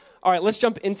All right, let's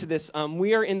jump into this.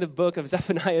 We are in the book of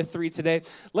Zephaniah 3 today.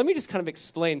 Let me just kind of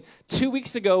explain. 2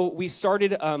 weeks ago, we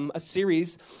started a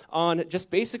series on just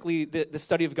basically the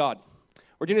study of God.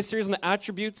 We're doing a series on the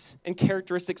attributes and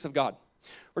characteristics of God.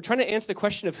 We're trying to answer the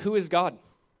question of who is God?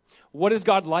 What is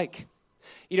God like?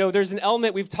 You know, there's an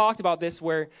element, we've talked about this,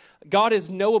 where God is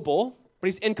knowable, but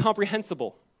he's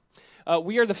incomprehensible.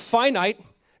 We are the finite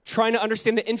trying to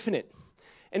understand the infinite.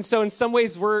 And so in some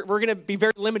ways, we're going to be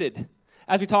very limited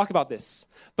as we talk about this.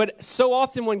 But so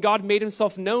often when God made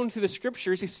himself known through the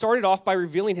scriptures, he started off by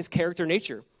revealing his character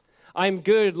nature. I am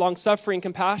good, long-suffering,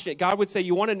 compassionate. God would say,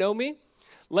 you want to know me?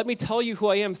 Let me tell you who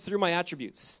I am through my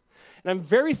attributes. And I'm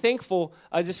very thankful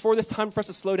just for this time for us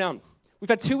to slow down. We've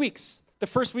had 2 weeks. The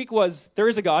first week was, there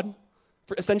is a God.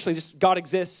 Essentially, just God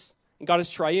exists, and God is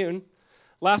triune.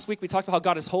 Last week, we talked about how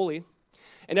God is holy.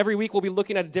 And every week, we'll be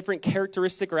looking at a different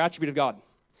characteristic or attribute of God.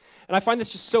 And I find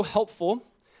this just so helpful.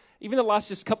 Even the last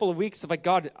just couple of weeks of like,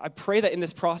 God, I pray that in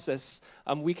this process,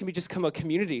 we can just become a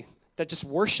community that just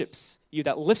worships you,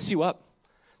 that lifts you up,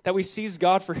 that we sees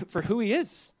God for who he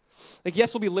is. Like,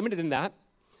 yes, we'll be limited in that,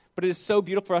 but it is so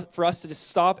beautiful for us to just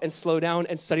stop and slow down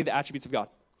and study the attributes of God.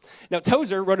 Now,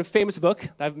 Tozer wrote a famous book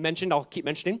that I've mentioned, I'll keep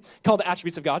mentioning, called The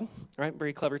Attributes of God. All right,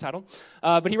 very clever title.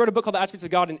 But he wrote a book called The Attributes of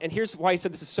God, and here's why he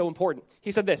said this is so important.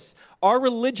 He said this: our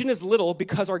religion is little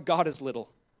because our God is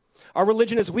little. Our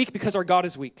religion is weak because our God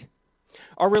is weak.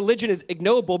 Our religion is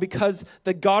ignoble because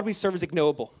the God we serve is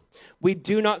ignoble. We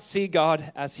do not see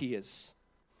God as he is.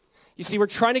 You see, we're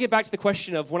trying to get back to the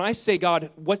question of, when I say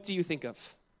God, what do you think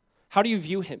of? How do you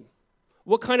view him?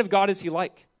 What kind of God is he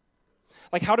like?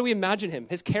 Like, how do we imagine him,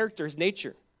 his character, his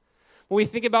nature? When we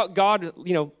think about God,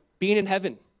 you know, being in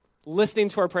heaven, listening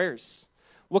to our prayers,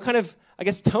 what kind of,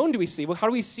 tone do we see? How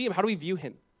do we see him? How do we view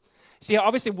him? See,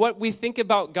 obviously, what we think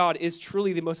about God is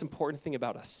truly the most important thing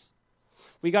about us.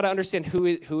 We got to understand who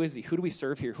is he? Who do we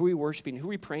serve here? Who are we worshiping? Who are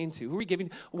we praying to? Who are we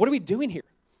giving? What are we doing here?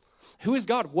 Who is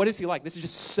God? What is he like? This is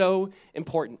just so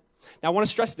important. Now, I want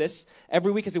to stress this.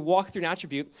 Every week as we walk through an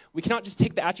attribute, we cannot just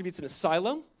take the attributes in a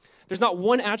silo. There's not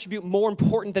one attribute more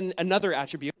important than another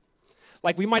attribute.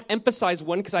 Like, we might emphasize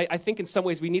one because I think in some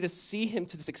ways we need to see him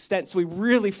to this extent. So we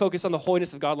really focused on the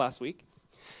holiness of God last week.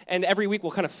 And every week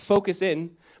we'll kind of focus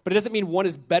in, but it doesn't mean one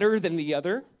is better than the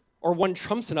other or one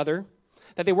trumps another,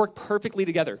 that they work perfectly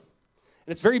together. And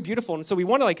it's very beautiful. And so we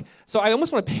want to I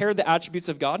almost want to pair the attributes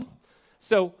of God.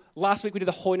 So last week we did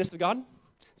the holiness of God.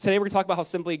 Today we're going to talk about how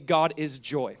simply God is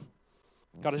joy.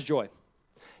 God is joy.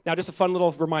 Now, just a fun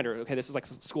little reminder. Okay, this is like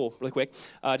school, really quick.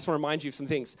 I just want to remind you of some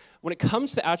things. When it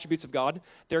comes to the attributes of God,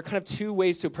 there are kind of two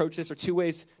ways to approach this, or two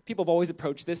ways people have always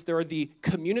approached this. There are the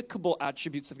communicable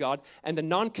attributes of God and the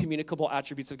non-communicable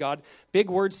attributes of God. Big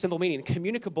words, simple meaning.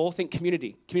 Communicable, think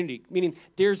community. Community, meaning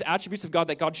there's attributes of God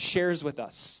that God shares with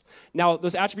us. Now,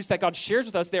 those attributes that God shares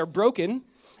with us, they are broken,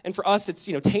 and for us, it's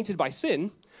tainted by sin.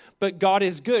 But God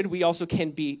is good. We also can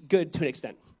be good to an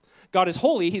extent. God is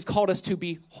holy. He's called us to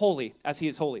be holy as he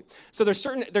is holy. So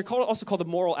they're also called the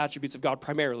moral attributes of God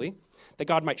primarily, that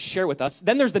God might share with us.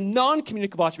 Then there's the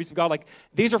non-communicable attributes of God, like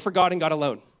these are for God and God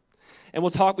alone. And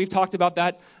we've talked about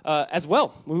that as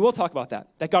well. We will talk about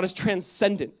that God is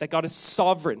transcendent, that God is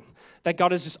sovereign, that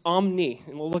God is just omni,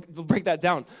 and we'll break that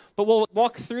down. But we'll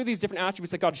walk through these different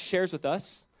attributes that God shares with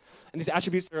us, and these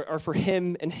attributes are for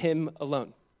him and him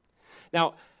alone.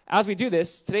 Now, as we do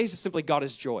this, today is just simply God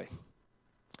is joy.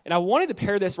 And I wanted to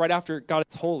pair this right after God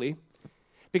is holy,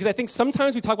 because I think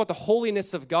sometimes we talk about the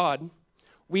holiness of God,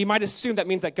 we might assume that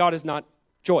means that God is not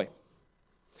joy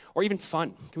or even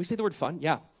fun. Can we say the word fun?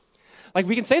 Yeah. Like,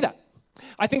 we can say that.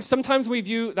 I think sometimes we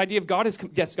view the idea of God as,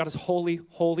 yes, God is holy,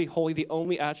 holy, holy, the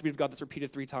only attribute of God that's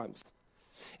repeated 3 times.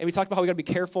 And we talked about how we got to be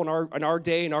careful in our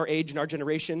day, in our age, in our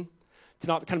generation, to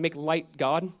not kind of make light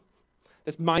God.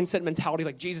 This mindset mentality,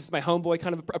 like Jesus is my homeboy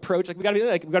kind of approach. Like, we got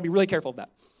to be really careful of that.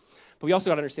 But we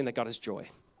also got to understand that God is joy.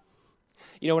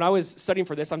 You know, when I was studying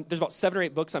for this, there's about 7 or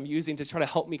 8 books I'm using to try to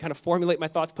help me kind of formulate my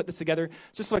thoughts, put this together.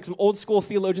 It's just like some old school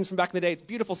theologians from back in the day. It's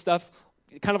beautiful stuff,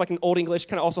 kind of like an old English,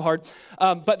 kind of also hard.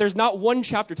 But there's not one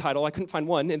chapter title, I couldn't find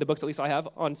one in the books at least I have,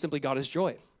 on simply God is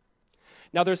joy.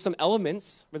 Now, there's some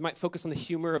elements that might focus on the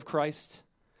humor of Christ.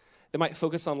 They might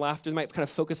focus on laughter. They might kind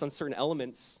of focus on certain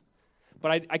elements.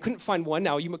 But I couldn't find one.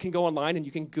 Now, you can go online and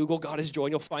you can Google God is joy,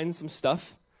 and you'll find some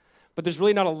stuff. But there's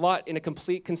really not a lot in a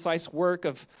complete, concise work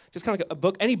of just kind of like a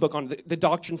book, any book on the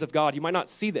doctrines of God. You might not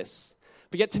see this.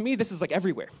 But yet, to me, this is like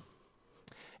everywhere.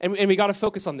 And we got to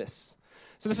focus on this.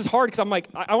 So this is hard because I'm like,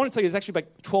 I want to tell you, it's actually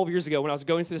like 12 years ago when I was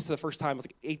going through this for the first time. I was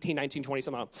like 18, 19, 20,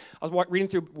 somehow. I was reading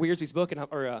through Wiersbe's book,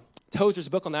 or Tozer's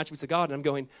book on the attributes of God, and I'm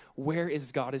going, where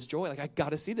is God is joy? Like, I got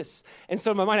to see this. And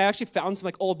so in my mind, I actually found some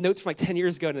like old notes from like 10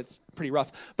 years ago, and it's pretty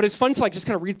rough. But it's fun to like just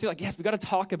kind of read through, like, yes, we got to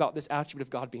talk about this attribute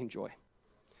of God being joy.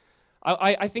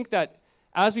 I think that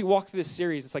as we walk through this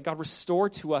series, it's like, God, restore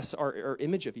to us our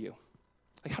image of you.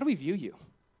 Like, how do we view you?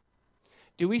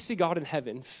 Do we see God in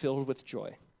heaven filled with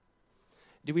joy?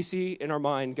 Do we see in our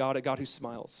mind God, a God who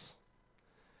smiles?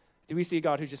 Do we see a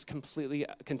God who's just completely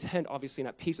content, obviously, and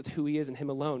at peace with who he is and him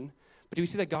alone? But do we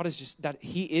see that God is just, that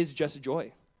he is just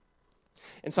joy?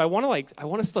 And so I want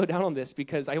to slow down on this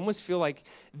because I almost feel like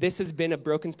this has been a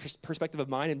broken perspective of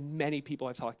mine and many people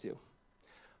I've talked to.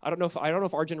 I don't know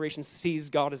if our generation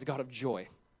sees God as a God of joy.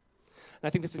 And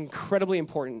I think this is incredibly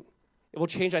important. It will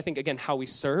change, I think, again, how we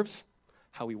serve,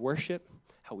 how we worship,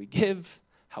 how we give,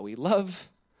 how we love,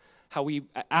 how we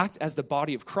act as the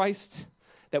body of Christ,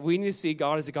 that we need to see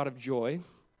God as a God of joy,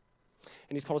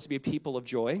 and he's called us to be a people of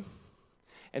joy,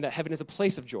 and that heaven is a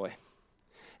place of joy.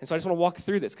 And so I just want to walk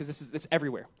through this because this is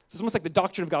everywhere. So it's almost like the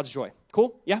doctrine of God's joy.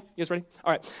 Cool? Yeah? You guys ready?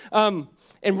 All right.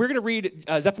 And we're going to read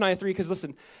Zephaniah 3 because,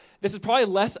 listen, this is probably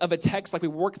less of a text like we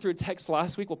worked through a text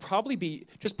last week. We'll probably be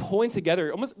just pulling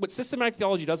together. Almost what systematic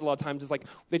theology does a lot of times is like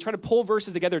they try to pull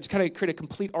verses together to kind of create a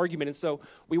complete argument. And so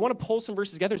we want to pull some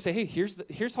verses together and say, hey,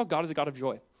 here's how God is a God of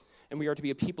joy. And we are to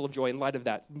be a people of joy in light of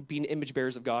that, being image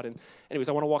bearers of God. And anyways,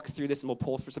 I want to walk through this and we'll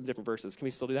pull for some different verses. Can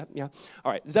we still do that? Yeah?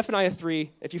 All right. Zephaniah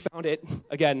 3, if you found it,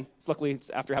 again, luckily it's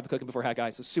after Habakkuk and before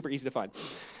Haggai, so super easy to find.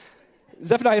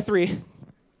 Zephaniah 3,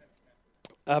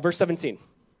 verse 17.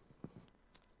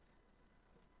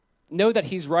 Know that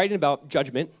he's writing about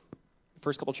judgment,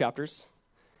 first couple chapters,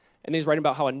 and he's writing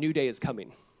about how a new day is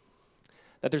coming,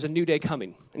 that there's a new day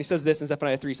coming. And he says this in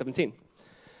Zephaniah 3:17.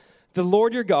 The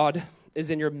Lord your God is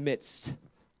in your midst,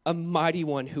 a mighty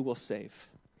one who will save.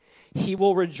 He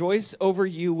will rejoice over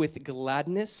you with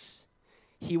gladness.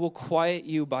 He will quiet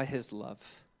you by his love.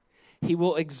 He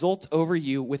will exult over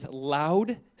you with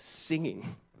loud singing.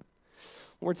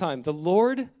 One more time. The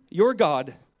Lord your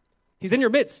God, he's in your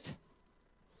midst.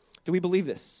 Do we believe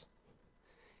this?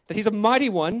 That he's a mighty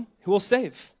one who will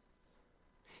save.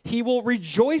 He will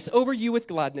rejoice over you with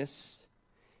gladness.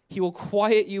 He will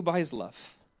quiet you by his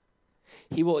love.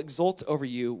 He will exult over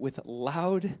you with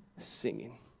loud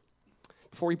singing.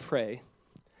 Before we pray,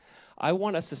 I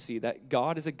want us to see that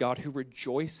God is a God who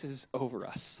rejoices over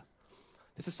us.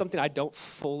 This is something I don't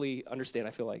fully understand,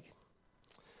 I feel like.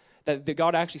 That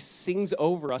God actually sings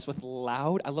over us with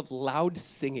loud, I love loud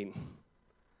singing.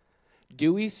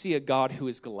 Do we see a God who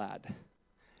is glad?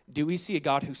 Do we see a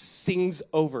God who sings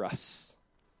over us?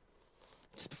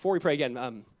 Just before we pray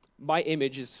again, my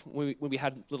image is when we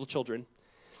had little children,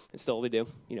 and still they do,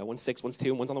 one's 6, one's 2,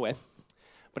 and one's on the way.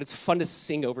 But it's fun to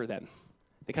sing over them.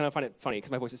 They kind of find it funny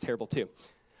because my voice is terrible too.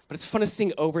 But it's fun to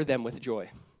sing over them with joy.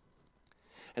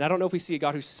 And I don't know if we see a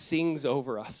God who sings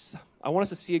over us. I want us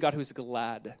to see a God who is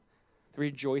glad, that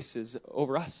rejoices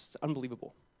over us. It's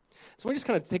unbelievable. So we just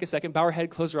kind of take a second, bow our head,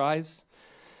 close our eyes.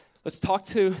 Let's talk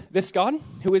to this God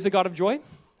who is a God of joy.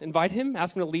 Invite him,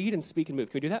 ask him to lead and speak and move.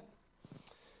 Can we do that?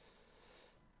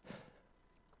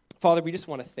 Father, we just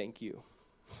want to thank you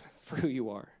for who you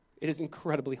are. It is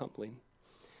incredibly humbling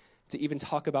to even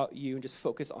talk about you and just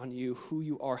focus on you, who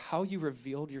you are, how you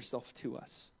revealed yourself to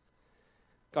us.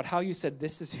 God, how you said,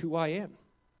 this is who I am.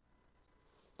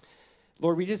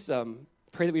 Lord, we just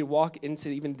pray that we walk into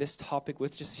even this topic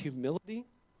with just humility,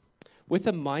 with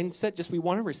a mindset, just we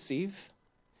want to receive.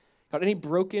 God, any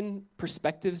broken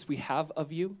perspectives we have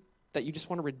of you that you just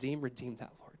want to redeem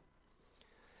that, Lord.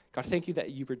 God, thank you that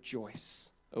you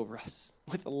rejoice over us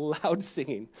with loud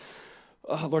singing.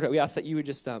 Oh, Lord, we ask that you would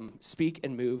just speak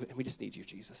and move, and we just need you,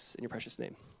 Jesus, in your precious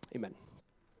name. Amen.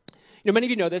 Many of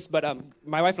you know this, but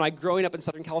my wife and I, growing up in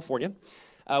Southern California,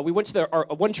 we went to our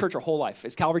one church our whole life.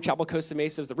 It's Calvary Chapel, Costa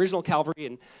Mesa. It was the original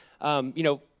Calvary.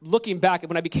 And, looking back,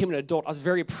 when I became an adult, I was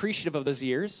very appreciative of those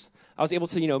years. I was able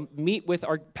to, meet with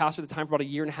our pastor at the time for about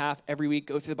 1.5 years every week,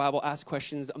 go through the Bible, ask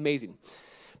questions. Amazing.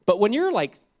 But when you're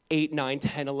like 8, 9,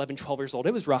 10, 11, 12 years old,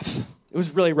 it was rough. It was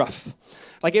really rough.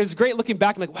 Like, it was great looking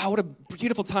back. I'm like, wow, what a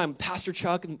beautiful time. Pastor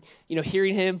Chuck and,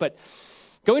 hearing him. But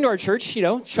going to our church,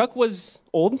 Chuck was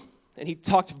old, and he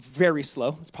talked very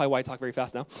slow. That's probably why I talk very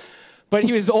fast now. But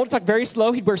he was old, talked very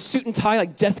slow. He'd wear suit and tie,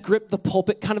 like death grip the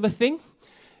pulpit kind of a thing.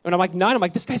 And I'm like 9, I'm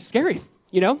like, this guy's scary,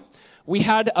 We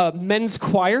had a men's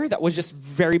choir that was just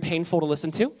very painful to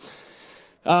listen to.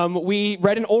 We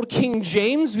read an old King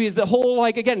James. We used the whole,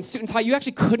 again, suit and tie. You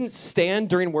actually couldn't stand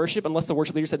during worship unless the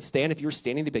worship leader said stand. If you were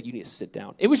standing, they'd be like, you need to sit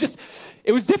down. It was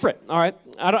different, all right?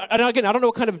 I don't know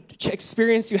what kind of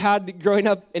experience you had growing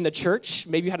up in the church.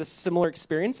 Maybe you had a similar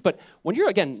experience. But when you're,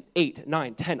 again, 8,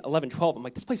 9, 10, 11, 12, I'm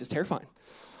like, this place is terrifying.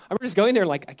 I remember just going there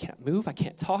I can't move, I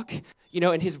can't talk,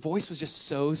 and his voice was just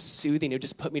so soothing. It would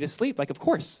just put me to sleep. Of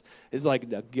course. It's like,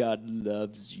 God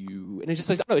loves you. And it's just,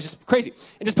 I don't know, it's just crazy.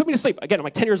 And just put me to sleep. Again, I'm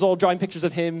 10 years old, drawing pictures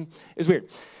of him. It was weird.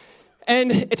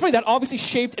 And it's funny, that obviously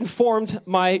shaped and formed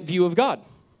my view of God.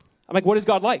 I'm like, what is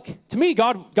God like? To me,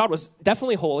 God was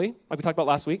definitely holy, like we talked about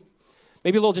last week.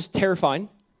 Maybe a little just terrifying.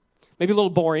 Maybe a little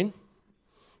boring. It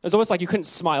was almost like you couldn't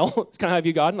smile. It's kind of how I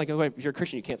view God. If you're a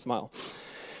Christian, you can't smile.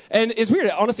 And it's weird,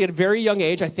 honestly, at a very young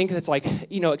age, I think it's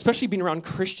especially being around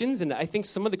Christians, and I think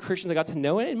some of the Christians I got to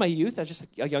know in my youth, as just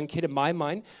a young kid in my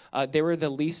mind, they were the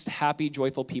least happy,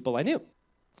 joyful people I knew.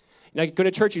 I go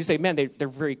to church, you say, man, they're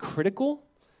very critical.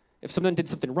 If someone did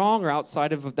something wrong or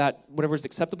outside of that, whatever was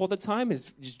acceptable at the time,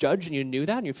 is judged, and you knew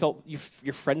that, and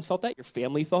your friends felt that, your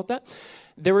family felt that.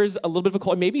 There was a little bit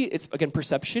of maybe it's, again,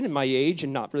 perception in my age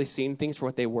and not really seeing things for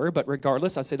what they were, but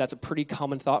regardless, I'd say that's a pretty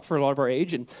common thought for a lot of our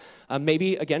age, and maybe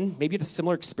you had a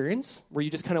similar experience where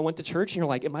you just kind of went to church, and you're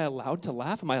like, am I allowed to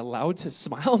laugh? Am I allowed to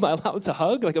smile? Am I allowed to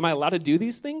hug? Am I allowed to do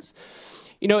these things?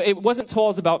 It wasn't until I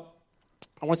was about,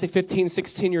 I want to say 15,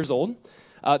 16 years old.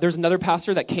 There's another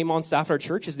pastor that came on staff at our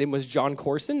church. His name was John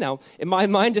Corson. Now, in my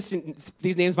mind,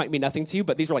 these names might mean nothing to you,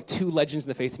 but these were two legends in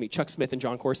the faith to me, Chuck Smith and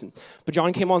John Corson. But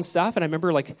John came on staff, and I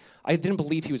remember, I didn't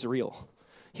believe he was real.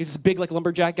 He was this big,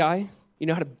 lumberjack guy.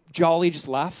 How to jolly, just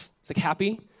laugh. He's,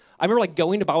 happy. I remember,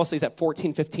 going to Bible studies at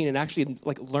 14, 15 and actually,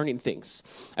 learning things.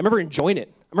 I remember enjoying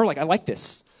it. I remember, I like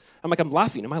this. I'm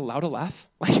laughing. Am I allowed to laugh?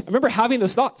 I remember having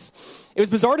those thoughts. It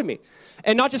was bizarre to me.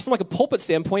 And not just from a pulpit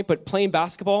standpoint, but playing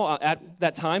basketball at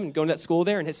that time and going to that school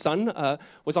there. And his son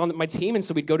was on my team. And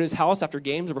so we'd go to his house after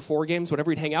games or before games, whatever,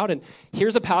 we'd hang out. And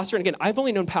here's a pastor. And again, I've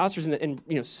only known pastors and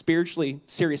spiritually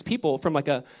serious people from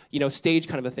a stage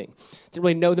kind of a thing. Didn't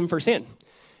really know them firsthand.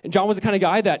 And John was the kind of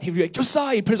guy that he'd be like,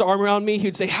 Josiah, he'd put his arm around me.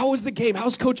 He'd say, how was the game?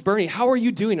 How's Coach Bernie? How are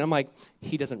you doing? And I'm like,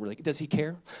 he doesn't really, does he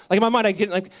care? In my mind, I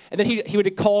get and then he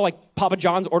would call Papa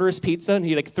John's, order his pizza, and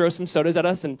he'd throw some sodas at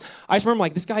us. And I just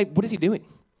remember this guy, what is he doing?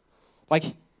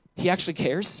 He actually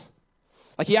cares.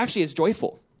 He actually is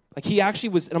joyful. He actually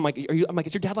was, and I'm like,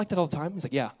 is your dad like that all the time? He's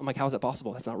like, yeah. I'm like, how is that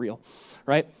possible? That's not real,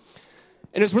 right?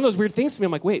 And it's one of those weird things to me.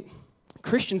 I'm like, wait,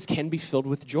 Christians can be filled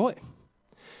with joy.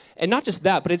 And not just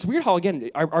that, but it's weird how,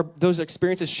 again, those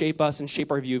experiences shape us and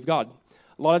shape our view of God.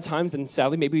 A lot of times, and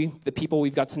sadly, maybe the people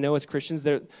we've got to know as Christians,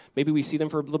 maybe we see them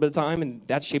for a little bit of time, and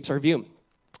that shapes our view.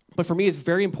 But for me, it's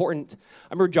very important.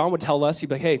 I remember John would tell us, he'd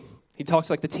be like, hey, he talks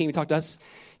like the team, he talked to us.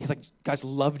 He's like, guys,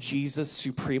 love Jesus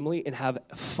supremely and have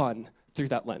fun through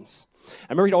that lens.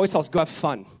 I remember he'd always tell us, go have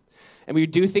fun. And we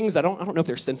would do things, I don't know if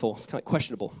they're sinful. It's kind of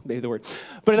questionable, maybe the word.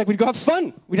 But we'd go have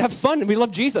fun. We'd have fun, and we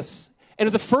love Jesus. And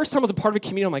it was the first time I was a part of a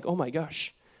community. I'm like, oh my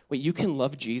gosh, wait, you can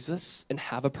love Jesus and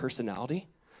have a personality?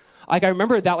 I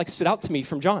remember that stood out to me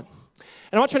from John. And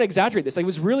I'm not trying to exaggerate this. It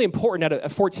was really important at a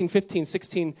 14, 15,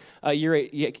 16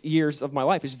 years of my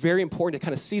life. It's very important to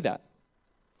kind of see that.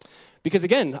 Because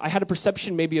again, I had a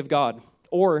perception maybe of God,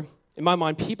 or in my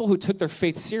mind, people who took their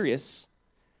faith serious,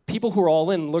 people who were all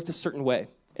in looked a certain way,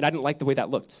 and I didn't like the way that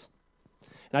looked.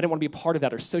 And I didn't want to be a part of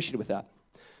that or associated with that.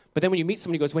 But then when you meet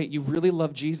somebody who goes, wait, you really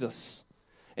love Jesus,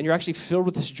 and you're actually filled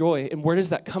with this joy, and where does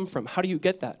that come from? How do you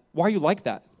get that? Why are you like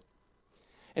that?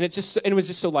 And it was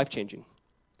just so life-changing.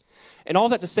 And all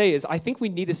that to say is, I think we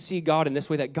need to see God in this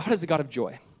way, that God is a God of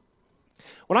joy.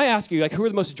 When I ask you, who are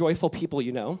the most joyful people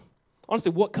you know?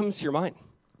 Honestly, what comes to your mind?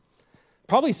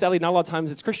 Probably, sadly, not a lot of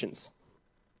times it's Christians.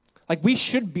 We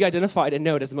should be identified and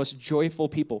known as the most joyful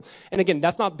people. And again,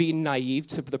 that's not being naive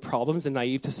to the problems and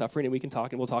naive to suffering, and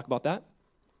we'll talk about that.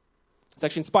 It's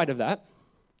actually in spite of that.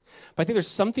 But I think there's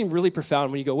something really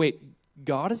profound when you go, wait,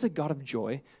 God is a God of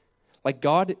joy.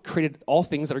 God created all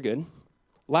things that are good.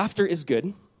 Laughter is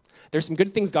good. There's some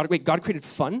good things God created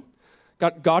fun.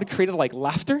 God created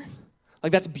laughter.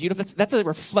 That's beautiful. That's a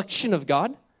reflection of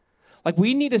God.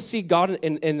 We need to see God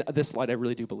in this light, I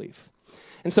really do believe.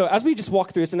 And so as we just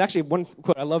walk through this, and actually one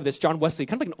quote, I love this, John Wesley,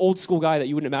 kind of an old school guy that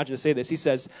you wouldn't imagine to say this. He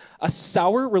says, a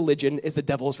sour religion is the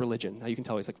devil's religion. Now you can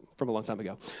tell he's from a long time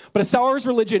ago. But a sour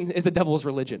religion is the devil's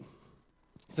religion.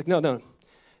 He's like, no.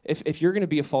 If you're going to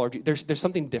be a follower, there's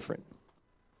something different.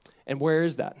 And where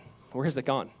is that? Where has that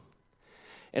gone?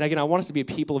 And again, I want us to be a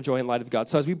people of joy in light of God.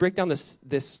 So as we break down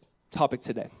this topic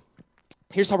today,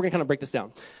 here's how we're going to kind of break this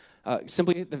down.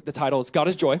 Simply, the title is God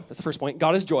is joy. That's the first point.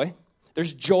 God is joy.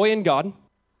 There's joy in God.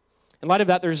 In light of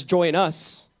that, there's joy in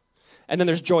us, and then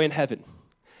there's joy in heaven.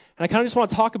 And I kind of just want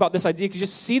to talk about this idea because you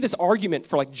just see this argument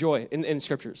for like joy in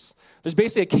scriptures. There's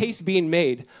basically a case being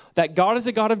made that God is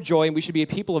a God of joy and we should be a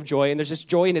people of joy, and there's just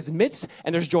joy in his midst,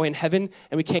 and there's joy in heaven,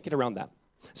 and we can't get around that.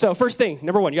 So first thing,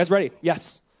 number one, you guys ready?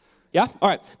 Yes. Yeah? All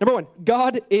right. Number one,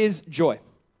 God is joy.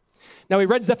 Now we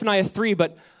read Zephaniah 3,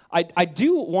 but I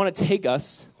do want to take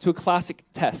us to a classic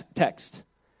text.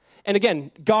 And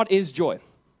again, God is joy.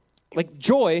 Like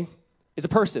joy is a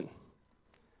person.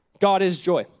 God is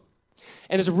joy.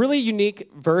 And there's a really unique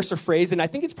verse or phrase, and I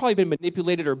think it's probably been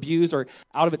manipulated or abused or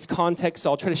out of its context, so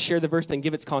I'll try to share the verse and then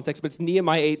give its context, but it's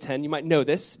Nehemiah 8:10. You might know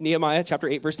this. Nehemiah chapter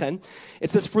 8, verse 10. It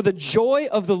says, "For the joy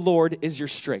of the Lord is your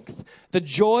strength." The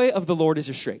joy of the Lord is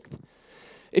your strength.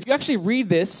 If you actually read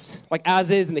this, like as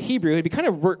is in the Hebrew, it'd be kind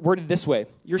of worded this way.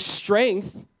 Your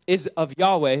strength is of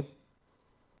Yahweh,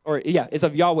 is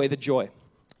of Yahweh the joy.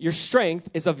 Your strength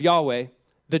is of Yahweh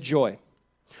the joy.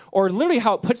 Or literally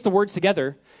how it puts the words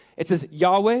together, it says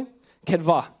Yahweh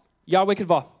Kedvah. Yahweh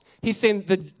Kedvah. He's saying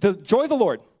the joy of the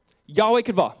Lord, Yahweh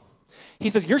Kedvah. He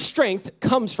says your strength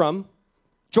comes from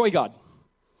joy God.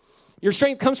 Your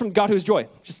strength comes from God who is joy.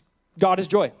 Just God is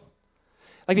joy.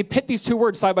 Like they pit these two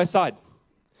words side by side.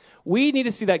 We need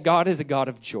to see that God is a God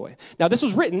of joy. Now, this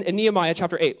was written in Nehemiah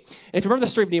chapter 8. And if you remember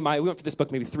the story of Nehemiah, we went through this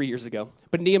book maybe 3 years ago.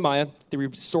 But Nehemiah, they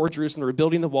restored Jerusalem, they're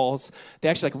rebuilding the walls. They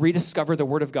actually rediscover the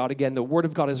Word of God again. The Word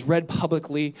of God is read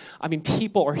publicly. I mean,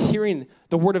 people are hearing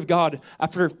the Word of God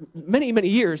after many, many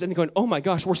years, and they're going, oh my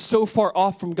gosh, we're so far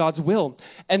off from God's will.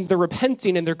 And they're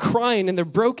repenting, and they're crying, and they're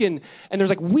broken, and there's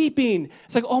like weeping.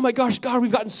 It's like, oh my gosh, God,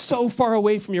 we've gotten so far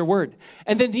away from your Word.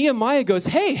 And then Nehemiah goes,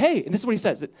 hey, and this is what he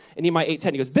says in Nehemiah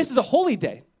 8:10. He goes, this is a holy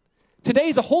day. Today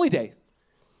is a holy day.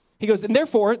 He goes, and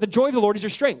therefore, the joy of the Lord is your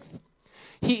strength.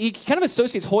 He kind of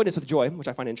associates holiness with joy, which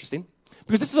I find interesting,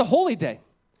 because this is a holy day.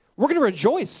 We're going to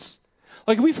rejoice.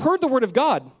 Like, we've heard the word of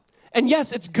God. And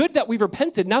yes, it's good that we've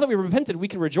repented. Now that we've repented, we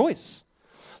can rejoice.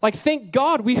 Like, thank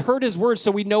God we heard his word so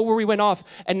we know where we went off,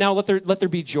 and now let there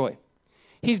be joy.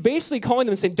 He's basically calling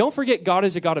them and saying, don't forget God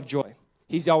is a God of joy.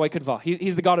 He's Yahweh Kedvah.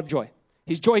 He's the God of joy.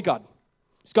 He's joy God.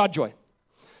 He's God joy.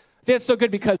 I think that's so good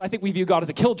because I think we view God as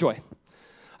a killjoy.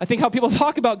 I think how people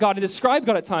talk about God and describe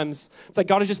God at times, it's like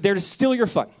God is just there to steal your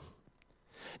fun.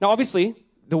 Now, obviously,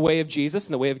 the way of Jesus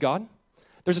and the way of God,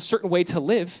 there's a certain way to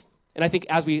live. And I think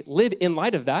as we live in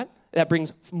light of that, that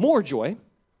brings more joy.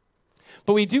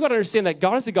 But we do got to understand that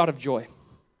God is a God of joy.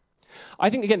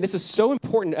 I think, again, this is so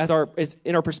important as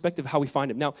in our perspective how we find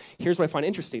him. Now, here's what I find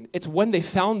interesting. It's when they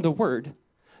found the word,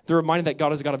 they're reminded that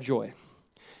God is a God of joy.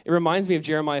 It reminds me of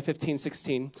Jeremiah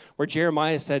 15:16, where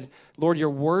Jeremiah said, Lord, your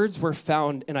words were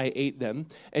found and I ate them,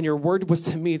 and your word was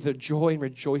to me the joy and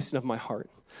rejoicing of my heart.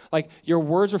 Like, your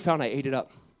words were found, I ate it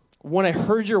up. When I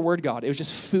heard your word, God, it was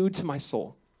just food to my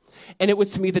soul. And it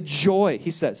was to me the joy, he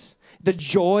says, the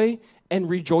joy and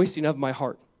rejoicing of my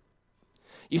heart.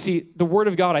 You see, the word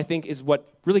of God, I think, is what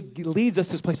really leads us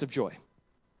to this place of joy.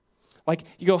 Like,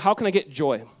 you go, how can I get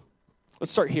joy?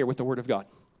 Let's start here with the word of God.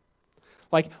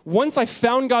 Like, once I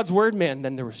found God's word, man,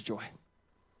 then there was joy.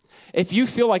 If you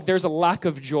feel like there's a lack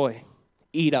of joy,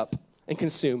 eat up and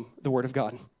consume the word of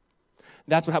God.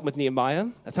 That's what happened with Nehemiah.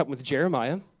 That's what happened with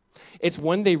Jeremiah. It's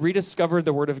when they rediscovered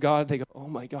the word of God, they go, oh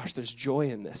my gosh, there's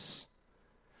joy in this.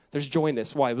 There's joy in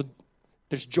this. Why?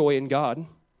 There's joy in God.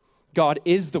 God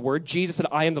is the word. Jesus said,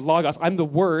 I am the Logos. I'm the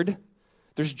word.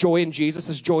 There's joy in Jesus.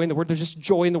 There's joy in the word. There's just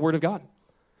joy in the word of God.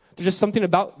 There's just something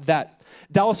about that.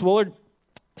 Dallas Willard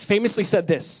famously said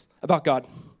this about God.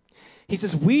 He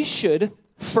says, we should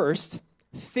first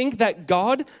think that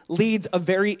God leads a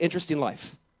very interesting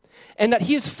life and that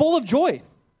he is full of joy.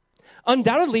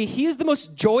 Undoubtedly, he is the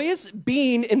most joyous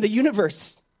being in the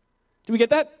universe. Do we get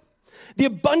that? The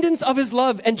abundance of his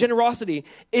love and generosity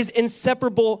is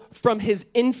inseparable from his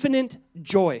infinite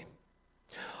joy.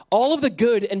 All of the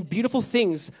good and beautiful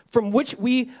things from which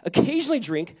we occasionally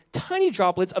drink tiny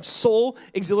droplets of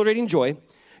soul-exhilarating joy,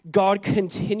 God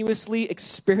continuously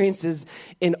experiences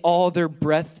in all their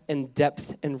breadth and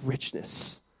depth and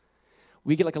richness.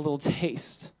 We get like a little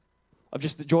taste of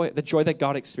just the joy that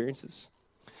God experiences.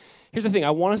 Here's the thing. I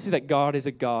want to see that God is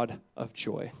a God of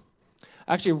joy.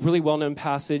 Actually, a really well-known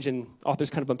passage, and authors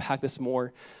kind of unpack this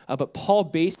more, but Paul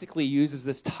basically uses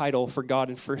this title for God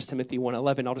in 1 Timothy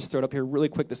 1:11. I'll just throw it up here really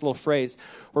quick, this little phrase,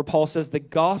 where Paul says, the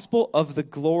gospel of the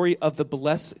glory of the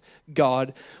blessed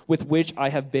God with which I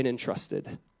have been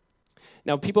entrusted.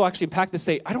 Now, people actually unpack this,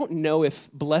 say, I don't know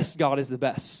if blessed God is the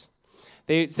best.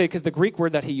 They say, because the Greek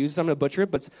word that he uses, I'm going to butcher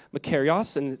it, but it's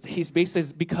makarios, and he's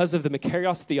basically because of the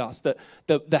makarios theos,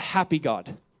 the happy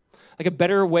God. Like a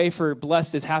better way for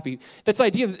blessed is happy. That's the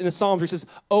idea in the Psalms where it says,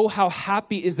 oh, how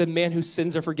happy is the man whose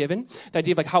sins are forgiven. The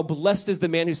idea of like how blessed is the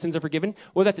man whose sins are forgiven.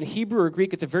 Whether that's in Hebrew or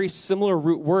Greek, it's a very similar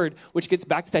root word, which gets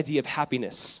back to the idea of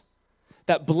happiness.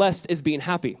 That blessed is being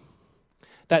happy.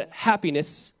 That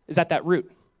happiness is at that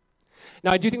root.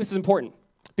 Now, I do think this is important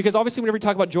because obviously whenever we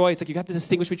talk about joy, it's like you have to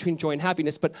distinguish between joy and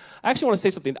happiness. But I actually want to say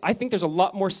something. I think there's a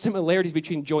lot more similarities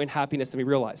between joy and happiness than we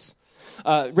realize.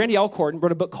 Randy Alcorn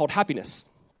wrote a book called Happiness.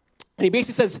 And he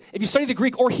basically says, if you study the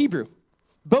Greek or Hebrew,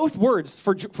 both words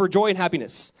for joy and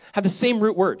happiness have the same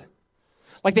root word.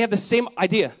 Like they have the same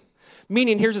idea.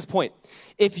 Meaning, here's his point.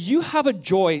 If you have a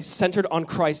joy centered on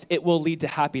Christ, it will lead to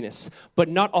happiness. But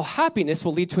not all happiness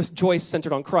will lead to a joy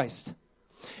centered on Christ.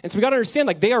 And so we got to understand,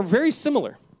 like, they are very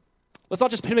similar. Let's not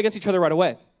just pit them against each other right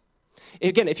away.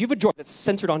 Again, if you have a joy that's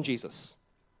centered on Jesus,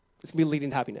 it's going to be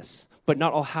leading to happiness. But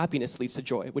not all happiness leads to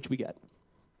joy, which we get.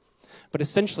 But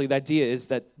essentially, the idea is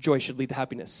that joy should lead to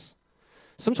happiness.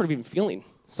 Some sort of even feeling,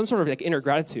 some sort of like inner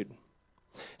gratitude.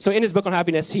 So in his book on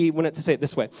happiness, he went on to say it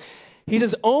this way. He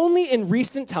says, only in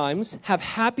recent times have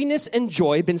happiness and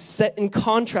joy been set in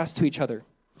contrast to each other.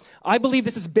 I believe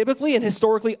this is biblically and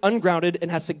historically ungrounded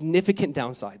and has significant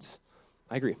downsides.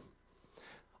 I agree.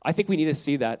 I think we need to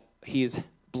see that he is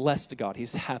blessed God.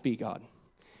 He's happy God.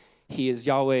 He is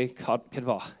Yahweh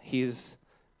Kedvah. He is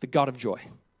the God of joy.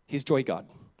 He's joy God.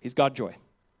 He's God joy.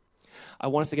 I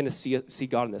want us again to see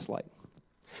God in this light.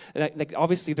 And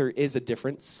obviously there is a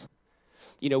difference.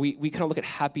 You know, we kind of look at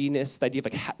happiness, the idea of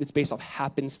like it's based off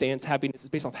happenstance. Happiness is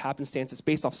based off happenstance. It's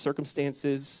based off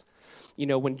circumstances. You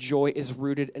know, when joy is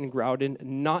rooted and grounded,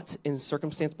 not in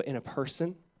circumstance, but in a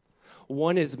person.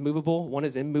 One is movable, one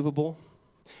is immovable.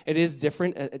 It is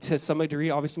different to some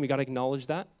degree. Obviously, we got to acknowledge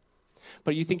that.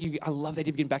 But I love the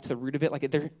idea of getting back to the root of it. Like,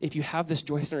 if you have this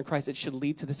joy centered in Christ, it should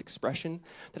lead to this expression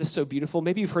that is so beautiful.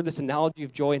 Maybe you've heard this analogy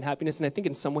of joy and happiness, and I think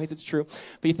in some ways it's true.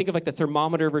 But you think of like the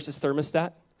thermometer versus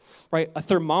thermostat, right? A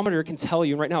thermometer can tell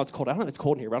you, and right now it's cold. I don't know if it's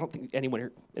cold in here, but I don't think anyone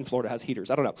here in Florida has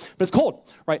heaters. I don't know. But it's cold,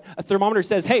 right? A thermometer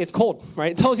says, hey, it's cold,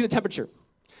 right? It tells you the temperature.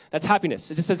 That's happiness.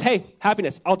 It just says, hey,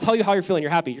 happiness. I'll tell you how you're feeling. You're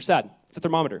happy. You're sad. It's a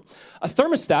thermometer. A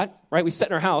thermostat, right, we set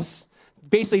in our house,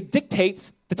 basically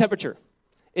dictates the temperature.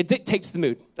 It dictates the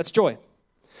mood. That's joy.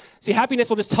 See, happiness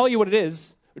will just tell you what it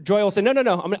is. Joy will say, no, I'm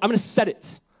going to set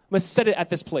it. I'm going to set it at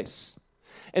this place.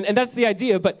 And that's the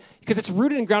idea, but because it's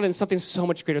rooted and grounded in something so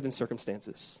much greater than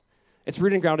circumstances. It's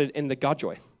rooted and grounded in the God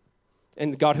joy,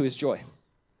 and the God who is joy.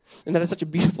 And that is such a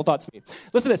beautiful thought to me.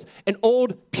 Listen to this. An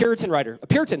old Puritan writer, a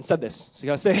Puritan said this, so you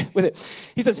got to say it with it.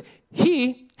 He says,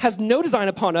 he has no design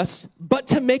upon us but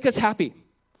to make us happy.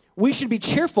 We should be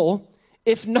cheerful,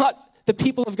 if not the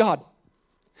people of God.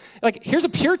 Like, here's a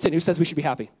Puritan who says we should be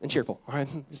happy and cheerful. All right,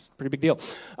 it's a pretty big deal.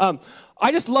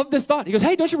 I just love this thought. He goes,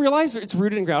 hey, don't you realize it's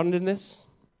rooted and grounded in this?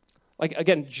 Like,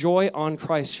 again, joy on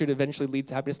Christ should eventually lead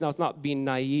to happiness. Now, it's not being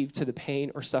naive to the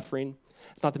pain or suffering.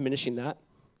 It's not diminishing that.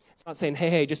 It's not saying,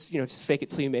 hey, just fake it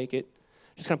till you make it.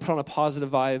 Just kind of put on a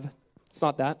positive vibe. It's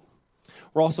not that.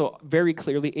 We're also very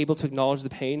clearly able to acknowledge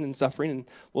the pain and suffering, and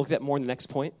we'll look at that more in the next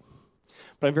point.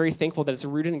 But I'm very thankful that it's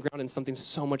rooted and grounded in something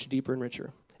so much deeper and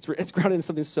richer. It's grounded in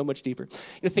something so much deeper.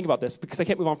 Think about this, because I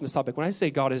can't move on from this topic. When I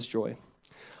say God is joy,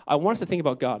 I want us to think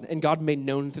about God, and God made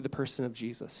known through the person of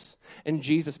Jesus, and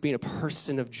Jesus being a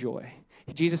person of joy.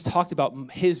 Jesus talked about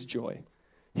his joy,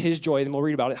 and we'll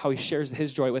read about it, how he shares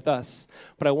his joy with us.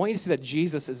 But I want you to see that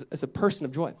Jesus is a person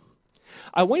of joy.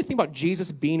 I want you to think about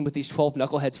Jesus being with these 12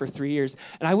 knuckleheads for 3 years,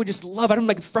 and I would just love, I'm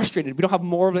like frustrated. We don't have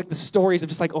more of like the stories of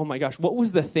just like, oh my gosh, what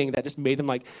was the thing that just made them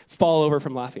like fall over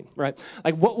from laughing, right?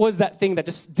 Like, what was that thing that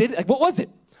just did, like, what was it?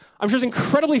 I'm sure it's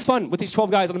incredibly fun with these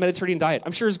 12 guys on a Mediterranean diet.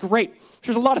 I'm sure it's great. I'm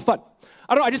sure it's a lot of fun.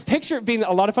 I just picture it being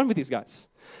a lot of fun with these guys.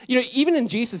 Even in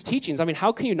Jesus' teachings,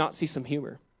 how can you not see some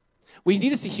humor? We need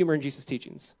to see humor in Jesus'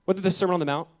 teachings, whether the Sermon on the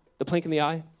Mount, the plank in the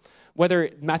eye, whether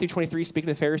Matthew 23, speaking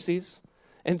to the Pharisees,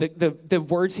 and the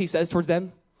words he says towards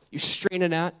them. You strain a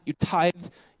gnat, you tithe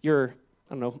your,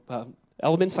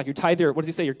 elements, like you tithe your, what does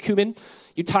he say, your cumin.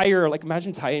 You tie your, like,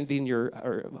 imagine tithing your,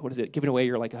 or what is it, giving away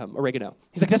your, like, oregano.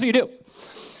 He's like, that's what you do.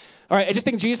 All right, I just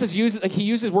think Jesus he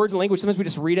uses words and language. Sometimes we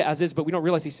just read it as is, but we don't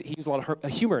realize he used a lot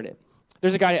of humor in it.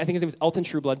 There's a guy, I think his name is Elton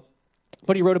Trueblood,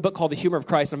 but he wrote a book called The Humor of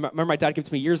Christ. I remember my dad gave it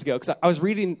to me years ago because I was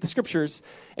reading the scriptures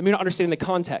and maybe not understanding the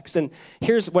context. And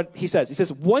here's what he says. He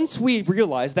says, once we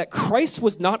realize that Christ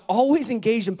was not always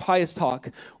engaged in pious talk,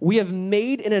 we have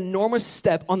made an enormous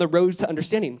step on the road to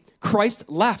understanding. Christ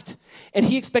laughed, and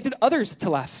he expected others to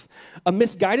laugh. A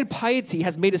misguided piety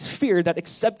has made us fear that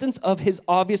acceptance of his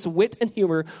obvious wit and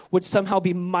humor would somehow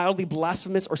be mildly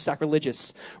blasphemous or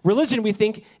sacrilegious. Religion, we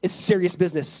think, is serious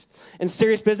business, and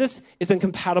serious business is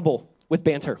incompatible with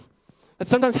banter. That's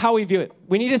sometimes how we view it.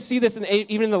 We need to see this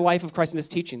even in the life of Christ and his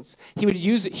teachings. He would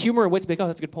use humor and wit to be like, oh,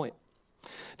 that's a good point.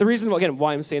 The reason, again,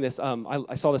 why I'm saying this,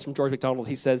 I saw this from George MacDonald.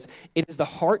 He says, it is the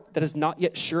heart that is not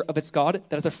yet sure of its God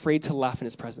that is afraid to laugh in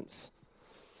his presence.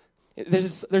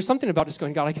 There's something about just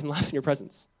going, God, I can laugh in your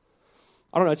presence.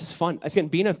 I don't know, it's just fun. Again,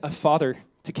 being a father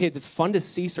to kids, it's fun to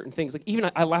see certain things. Like even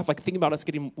I laugh, like thinking about us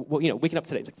getting, waking up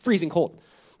today. It's like freezing cold.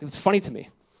 It's funny to me.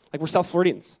 Like we're South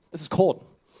Floridians. This is cold.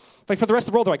 Like for the rest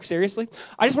of the world, they're like, seriously?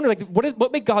 I just wonder, like,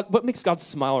 what makes God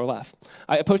smile or laugh?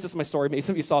 I posted this in my story. Maybe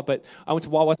some of you saw it, but I went to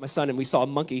Wawa with my son, and we saw a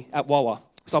monkey at Wawa.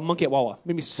 It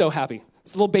made me so happy.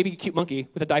 It's a little baby cute monkey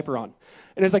with a diaper on.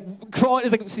 And it's like crawling,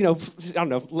 it's like, I don't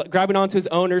know, grabbing onto his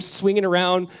owner, swinging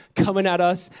around, coming at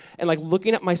us, and like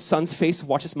looking at my son's face,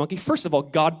 watch this monkey. First of all,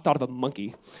 God thought of a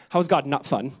monkey. How is God not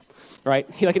fun? Right?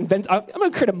 He like I'm going to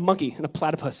create a monkey and a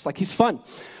platypus. Like he's fun.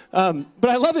 But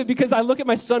I love it because I look at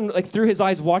my son like through his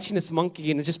eyes watching this monkey,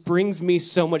 and it just brings me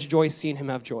so much joy seeing him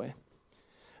have joy.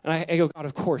 And I go, God,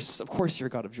 of course you're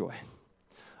a God of joy.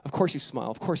 Of course you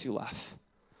smile. Of course you laugh.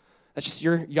 That's just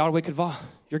your Yahweh Kadvah,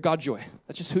 your God joy.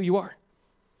 That's just who you are.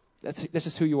 That's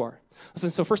just who you are.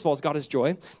 Listen, so first of all, God is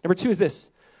joy. Number two is this.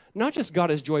 Not just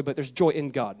God is joy, but there's joy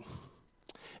in God.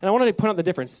 And I want to point out the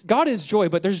difference. God is joy,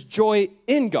 but there's joy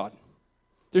in God.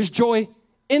 There's joy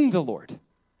in the Lord.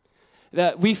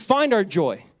 That we find our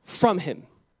joy from him.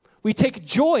 We take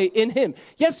joy in him.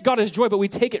 Yes, God is joy, but we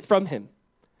take it from him.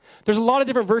 There's a lot of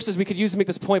different verses we could use to make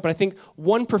this point, but I think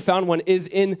one profound one is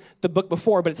in the book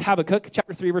before, but it's Habakkuk,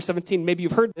 chapter 3, verse 17. Maybe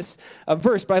you've heard this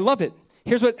verse, but I love it.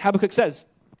 Here's what Habakkuk says.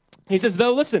 He says,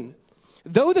 though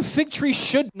the fig tree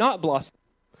should not blossom,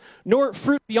 nor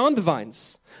fruit beyond the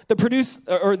vines, they produce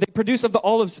of the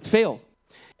olives fail,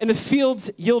 and the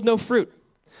fields yield no fruit.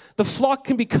 The flock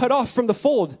can be cut off from the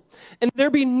fold, and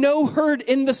there be no herd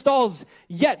in the stalls.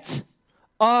 Yet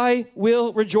I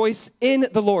will rejoice in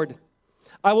the Lord.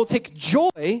 I will take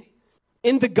joy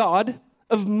in the God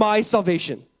of my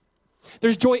salvation.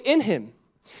 There's joy in him.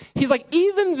 He's like,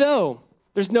 even though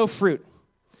there's no fruit,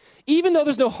 even though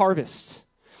there's no harvest,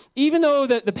 even though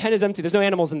the pen is empty, there's no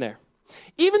animals in there,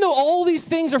 even though all these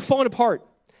things are falling apart,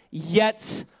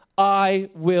 yet I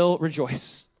will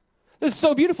rejoice. This is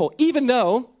so beautiful. Even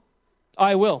though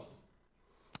I will.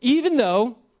 Even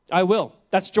though I will.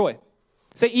 That's joy.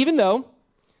 Say, even though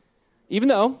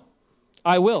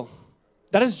I will.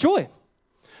 That is joy.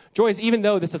 Joy is even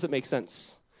though this doesn't make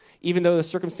sense, even though the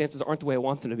circumstances aren't the way I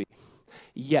want them to be,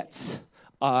 yet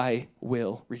I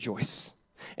will rejoice.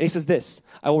 And he says this,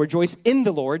 I will rejoice in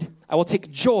the Lord. I will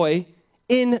take joy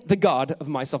in the God of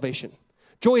my salvation.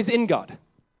 Joy is in God.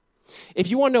 If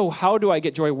you want to know how do I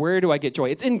get joy, where do I get joy?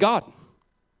 It's in God.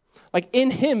 Like in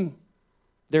him,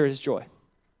 there is joy.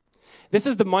 This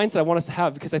is the mindset I want us to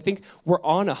have because I think we're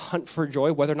on a hunt for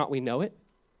joy, whether or not we know it.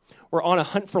 We're on a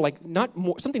hunt for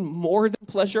something more than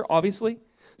pleasure, obviously,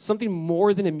 something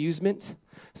more than amusement,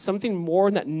 something more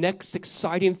than that next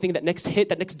exciting thing, that next hit,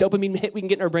 that next dopamine hit we can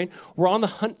get in our brain. We're on the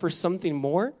hunt for something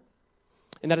more,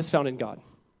 and that is found in God.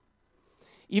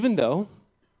 Even though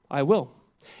I will.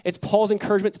 It's Paul's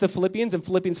encouragement to the Philippians in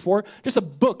Philippians 4, just a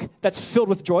book that's filled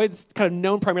with joy. It's kind of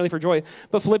known primarily for joy.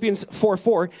 But Philippians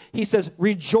 4:4, he says,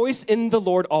 rejoice in the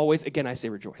Lord always. Again, I say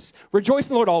rejoice. Rejoice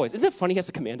in the Lord always. Isn't it funny he has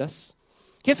to command us?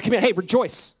 He has to command, hey,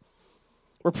 rejoice.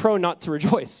 We're prone not to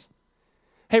rejoice.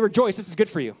 Hey, rejoice, this is good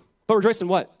for you. But rejoice in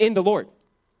what? In the Lord.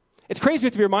 It's crazy we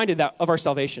have to be reminded of our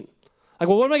salvation. Like,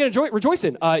 well, what am I going to rejoice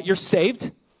in? You're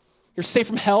saved. You're saved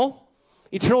from hell,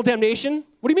 eternal damnation.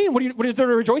 What do you mean? What is there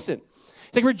to rejoice in?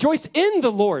 It's like, rejoice in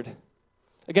the Lord.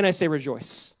 Again, I say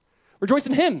rejoice. Rejoice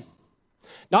in him.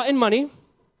 Not in money.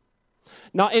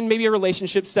 Not in maybe a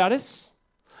relationship status.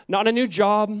 Not in a new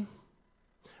job.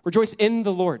 Rejoice in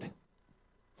the Lord.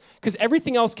 Because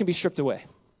everything else can be stripped away.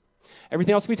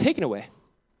 Everything else can be taken away.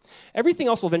 Everything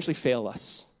else will eventually fail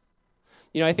us.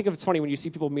 I think it's funny when you see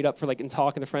people meet up for and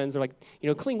talk and their friends are like,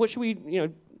 Cling, what should we,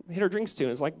 hit our drinks to?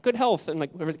 And it's like good health and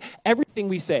everything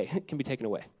we say can be taken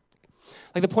away.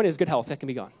 Like the point is good health, that can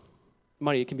be gone.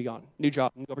 Money, it can be gone. New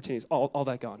job, new opportunities, all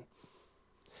that gone.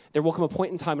 There will come a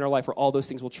point in time in our life where all those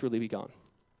things will truly be gone.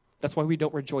 That's why we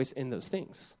don't rejoice in those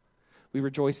things. We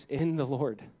rejoice in the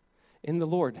Lord. In the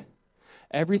Lord.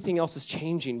 Everything else is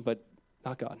changing, but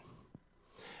not God.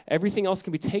 Everything else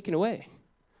can be taken away,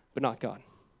 but not God.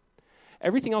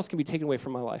 Everything else can be taken away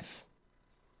from my life.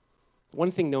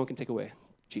 One thing no one can take away,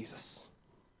 Jesus.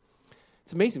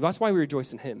 It's amazing. That's why we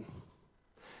rejoice in him.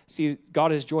 See,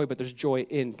 God is joy, but there's joy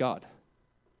in God.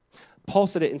 Paul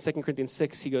said it in 2 Corinthians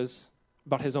 6. He goes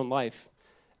about his own life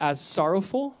as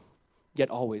sorrowful, yet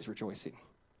always rejoicing.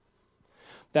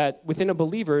 That within a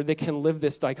believer, they can live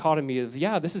this dichotomy of,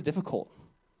 yeah, this is difficult.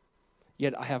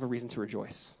 yet I have a reason to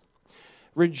rejoice.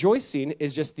 Rejoicing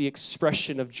is just the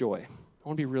expression of joy. I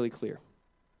want to be really clear.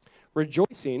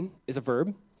 Rejoicing is a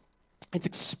verb. It's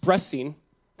expressing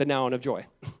the noun of joy.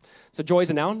 So joy is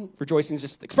a noun. Rejoicing is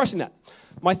just expressing that.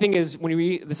 My thing is, when we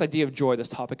read this idea of joy, this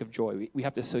topic of joy, we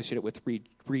have to associate it with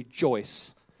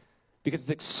rejoice because it's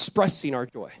expressing our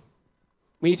joy.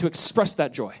 We need to express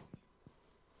that joy.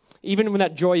 Even when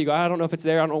that joy, you go, I don't know if it's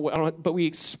there, I don't know, but we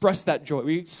express that joy.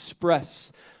 We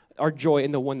express our joy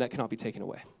in the one that cannot be taken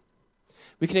away.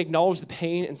 We can acknowledge the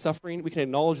pain and suffering. We can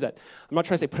acknowledge that. I'm not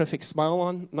trying to say put a fake smile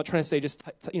on. I'm not trying to say just,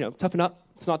 toughen up.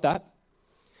 It's not that.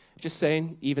 Just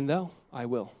saying, even though I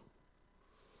will.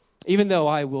 Even though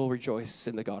I will rejoice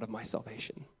in the God of my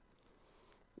salvation.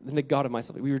 In the God of my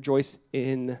salvation. We rejoice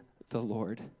in the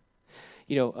Lord.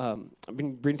 I've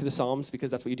been reading through the Psalms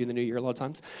because that's what you do in the new year a lot of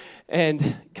times.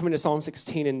 And coming to Psalm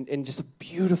 16 and just a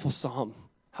beautiful psalm.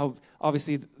 How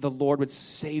obviously the Lord would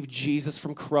save Jesus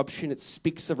from corruption. It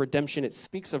speaks of redemption. It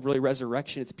speaks of really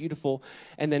resurrection. It's beautiful.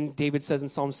 And then David says in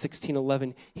Psalm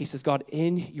 16:11, he says, God,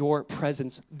 in your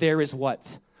presence there is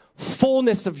what?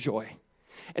 Fullness of joy.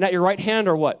 And at your right hand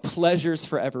are what? Pleasures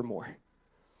forevermore.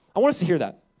 I want us to hear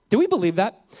that. Do we believe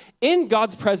that? In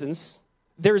God's presence,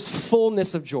 there is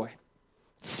fullness of joy.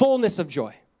 Fullness of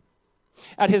joy.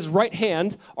 At his right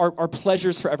hand are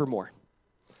pleasures forevermore.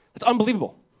 That's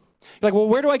unbelievable. You're like, well,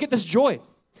 where do I get this joy?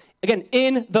 Again,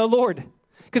 in the Lord.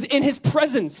 Because in his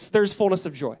presence, there's fullness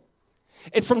of joy.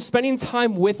 It's from spending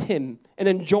time with him and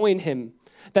enjoying him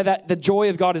that the joy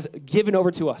of God is given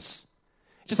over to us.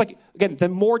 Just like, again, the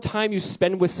more time you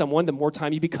spend with someone, the more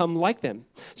time you become like them.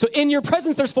 So in your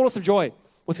presence, there's fullness of joy.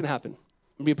 What's going to happen?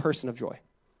 You'll be a person of joy.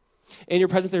 In your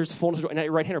presence, there's fullness of joy. And at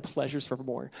your right hand are pleasures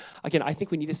forevermore. Again, I think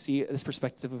we need to see this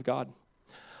perspective of God.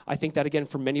 I think that, again,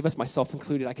 for many of us, myself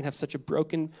included, I can have such a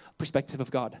broken perspective of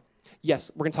God.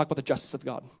 Yes, we're going to talk about the justice of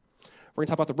God. We're going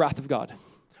to talk about the wrath of God.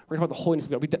 We're going to talk about the holiness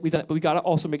of God. But we got to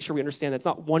also make sure we understand that it's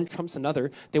not one trumps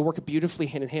another. They work beautifully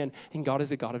hand in hand, and God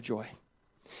is a God of joy.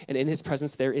 And in his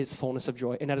presence, there is fullness of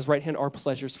joy. And at his right hand are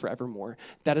pleasures forevermore.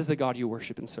 That is the God you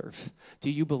worship and serve.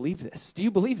 Do you believe this? Do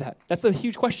you believe that? That's the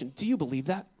huge question. Do you believe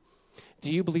that?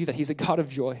 Do you believe that he's a God of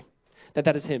joy?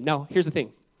 That is him. Now, here's the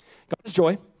thing. God is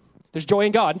joy. There's joy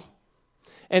in God.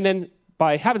 And then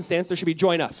by happenstance, there should be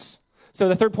joy in us. So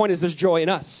the third point is there's joy in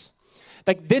us.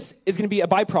 Like this is going to be a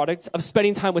byproduct of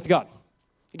spending time with God.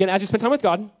 Again, as you spend time with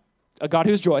God, a God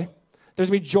who is joy, there's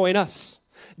going to be joy in us.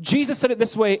 Jesus said it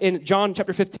this way in John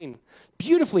chapter 15.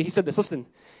 Beautifully, he said this. Listen.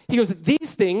 He goes,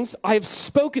 these things I have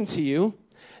spoken to you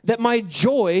that my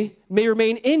joy may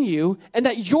remain in you and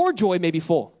that your joy may be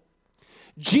full.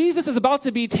 Jesus is about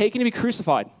to be taken to be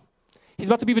crucified. He's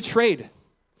about to be betrayed.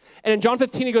 And in John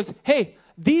 15, he goes, hey,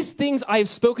 these things I have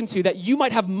spoken to that you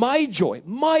might have my joy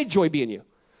be in you.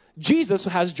 Jesus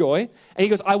has joy, and he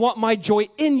goes, I want my joy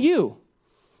in you.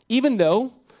 Even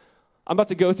though I'm about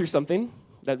to go through something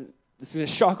that this is going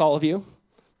to shock all of you,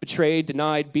 betrayed,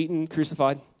 denied, beaten,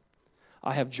 crucified,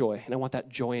 I have joy, and I want that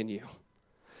joy in you.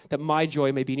 That my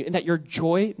joy may be in you, and that your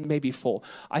joy may be full.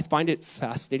 I find it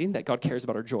fascinating that God cares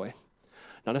about our joy.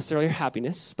 Not necessarily our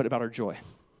happiness, but about our joy.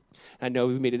 I know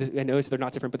we made it. I know they're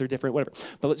not different, but they're different, whatever.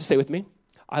 But let's just say with me,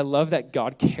 I love that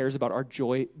God cares about our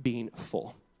joy being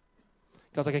full.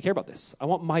 God's like, I care about this. I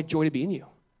want my joy to be in you.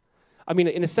 I mean,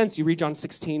 in a sense, you read John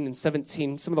 16 and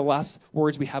 17, some of the last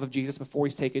words we have of Jesus before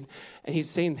he's taken, and he's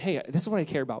saying, hey, this is what I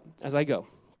care about as I go.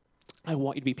 I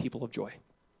want you to be people of joy.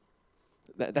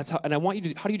 That's how, and I want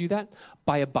you to, how do you do that?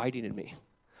 By abiding in me,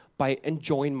 by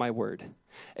enjoying my word.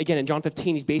 Again, in John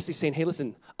 15, he's basically saying, hey,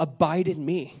 listen, abide in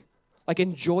me. Like,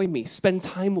 enjoy me. Spend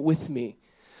time with me.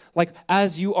 Like,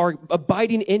 as you are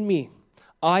abiding in me,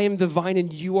 I am the vine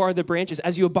and you are the branches.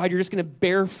 As you abide, you're just going to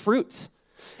bear fruit.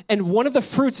 And one of the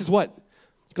fruits is what?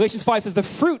 Galatians 5 says the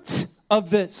fruit of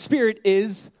the Spirit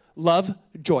is love,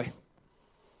 joy.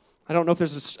 I don't know if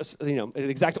there's an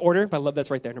exact order, but I love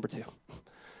that's right there, number 2.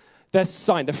 That's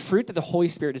sign, the fruit that the Holy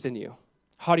Spirit is in you.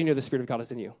 How do you know the Spirit of God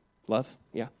is in you? Love,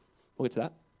 yeah. We'll get to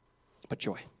that. But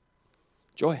joy.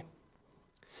 Joy.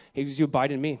 As you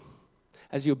abide in me,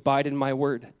 as you abide in my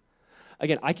word.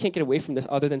 Again, I can't get away from this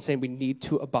other than saying we need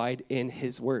to abide in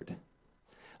his word.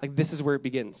 Like, this is where it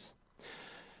begins.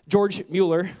 George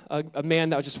Mueller, a man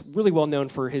that was just really well known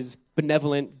for his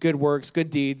benevolent, good works, good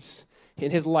deeds,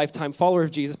 in his lifetime, follower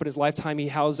of Jesus, but his lifetime he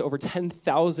housed over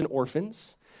 10,000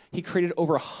 orphans. He created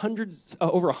over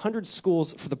 100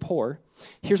 schools for the poor.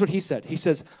 Here's what he said. He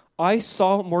says, I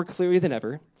saw more clearly than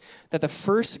ever that the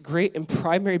first great and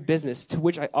primary business to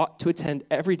which I ought to attend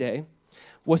every day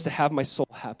was to have my soul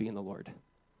happy in the Lord.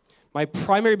 My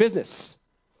primary business.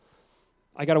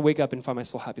 I got to wake up and find my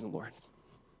soul happy in the Lord.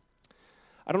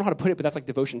 I don't know how to put it, but that's like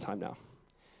devotion time now.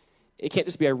 It can't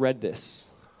just be I read this.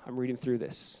 I'm reading through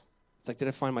this. It's like, did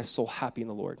I find my soul happy in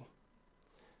the Lord?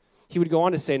 He would go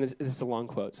on to say, and this is a long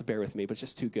quote, so bear with me, but it's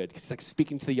just too good. He's like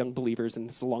speaking to the young believers, and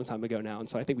this is a long time ago now, and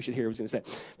so I think we should hear what he's going to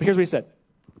say. But here's what he said.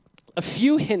 A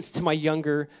few hints to my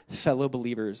younger fellow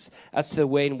believers as to the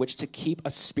way in which to keep a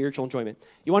spiritual enjoyment.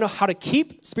 You want to know how to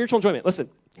keep spiritual enjoyment? Listen,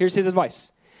 here's his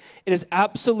advice. It is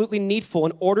absolutely needful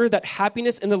in order that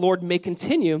happiness in the Lord may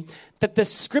continue, that the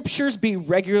scriptures be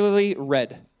regularly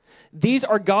read. These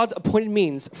are God's appointed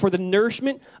means for the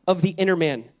nourishment of the inner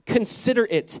man. Consider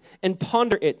it and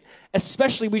ponder it.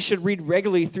 Especially we should read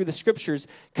regularly through the scriptures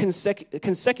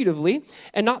consecutively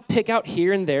and not pick out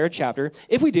here and there a chapter.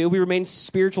 If we do, we remain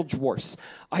spiritual dwarfs.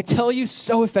 I tell you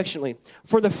so affectionately,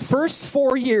 for the first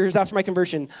 4 years after my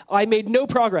conversion, I made no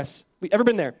progress. Ever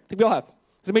been there? I think we all have.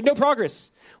 I made no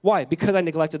progress. Why? Because I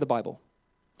neglected the Bible.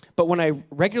 But when I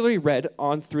regularly read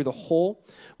on through the whole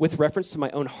with reference to my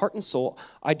own heart and soul,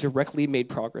 I directly made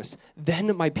progress.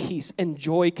 Then my peace and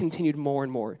joy continued more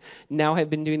and more. Now I have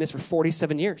been doing this for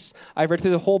 47 years. I've read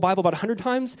through the whole Bible about 100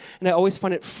 times, and I always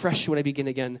find it fresh when I begin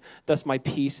again. Thus my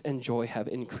peace and joy have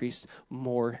increased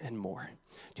more and more.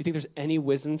 Do you think there's any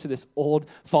wisdom to this old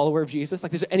follower of Jesus?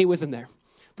 Like, is there any wisdom there?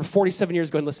 For 47 years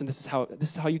going, listen, this is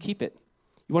how you keep it.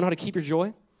 You want to know how to keep your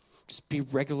joy? Just be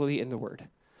regularly in the Word.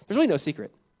 There's really no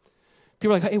secret.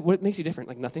 People are like, hey, what makes you different?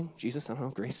 Like, nothing. Jesus, I don't know,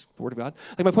 grace, the Word of God.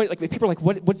 Like, my point, like, people are like,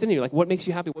 what's in you? Like, what makes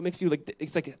you happy? What makes you, like,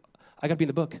 it's like, I got to be in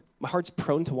the book. My heart's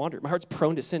prone to wander. My heart's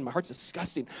prone to sin. My heart's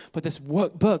disgusting. But this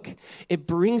book, it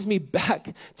brings me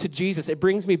back to Jesus. It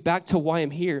brings me back to why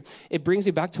I'm here. It brings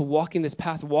me back to walking this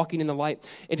path, walking in the light.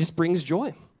 It just brings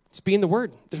joy. Just be in the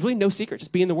Word. There's really no secret.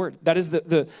 Just be in the Word. That is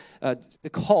the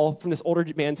call from this older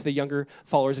man to the younger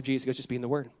followers of Jesus. He goes, just be in the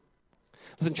Word.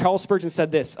 Listen, Charles Spurgeon said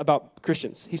this about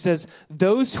Christians. He says,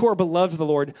 those who are beloved of the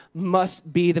Lord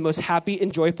must be the most happy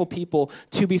and joyful people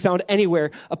to be found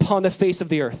anywhere upon the face of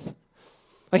the earth.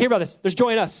 Like, hear about this. There's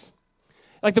joy in us.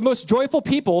 Like, the most joyful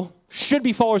people should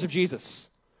be followers of Jesus.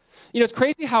 You know, it's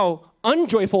crazy how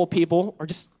unjoyful people are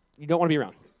just, you don't want to be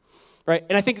around. Right?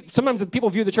 And I think sometimes people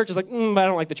view the church as like, I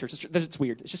don't like the church. It's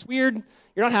weird. It's just weird.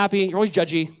 You're not happy. You're always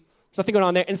judgy. There's nothing going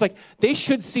on there. And it's like, they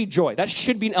should see joy. That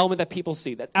should be an element that people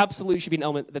see. That absolutely should be an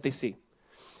element that they see.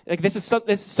 Like, this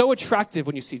is so attractive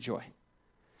when you see joy.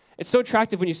 It's so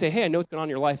attractive when you say, hey, I know what's going on in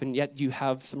your life, and yet you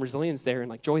have some resilience there and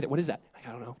like joy. What is that? Like,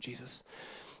 I don't know, Jesus.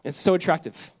 And it's so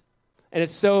attractive. And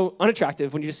it's so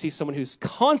unattractive when you just see someone who's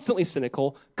constantly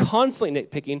cynical, constantly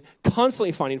nitpicking,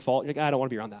 constantly finding fault. You're like, I don't want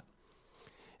to be around that.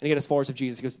 And again, as followers of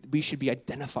Jesus, he goes, we should be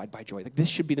identified by joy. Like, this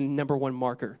should be the number one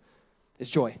marker, is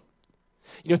joy.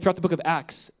 You know, throughout the book of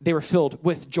Acts, they were filled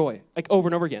with joy, like over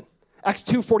and over again. Acts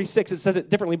 2:46, it says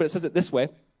it differently, but it says it this way.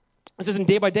 It says, and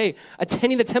day by day,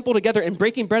 attending the temple together and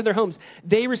breaking bread in their homes,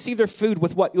 they received their food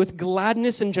with what? With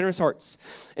gladness and generous hearts.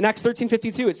 In Acts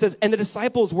 13:52, it says, and the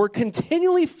disciples were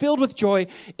continually filled with joy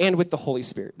and with the Holy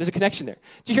Spirit. There's a connection there.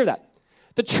 Do you hear that?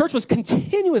 The church was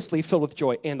continuously filled with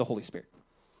joy and the Holy Spirit.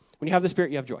 When you have the Spirit,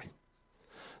 you have joy.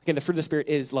 Again, the fruit of the Spirit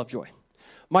is love, joy.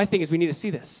 My thing is we need to see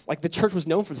this. Like, the church was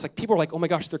known for this. Like, people are like, oh my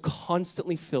gosh, they're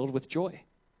constantly filled with joy.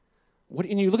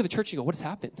 And you look at the church and you go, what has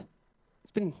happened?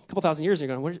 It's been a couple thousand years and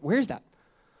you're going, where is that?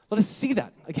 Let us see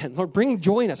that again. Lord, bring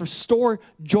joy in us. Restore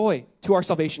joy to our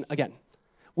salvation again.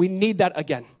 We need that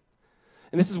again.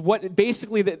 And this is what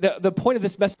basically the point of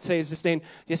this message today is just saying,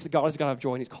 yes, God is God of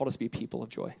joy, and he's called us to be people of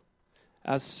joy.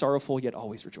 As sorrowful yet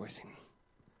always rejoicing.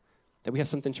 That we have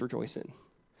something to rejoice in.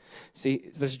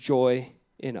 See, there's joy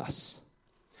in us.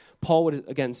 Paul would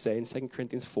again say in 2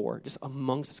 Corinthians 4, just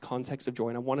amongst this context of joy,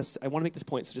 and I want to make this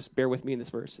point, so just bear with me in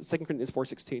this verse. It's 2 Corinthians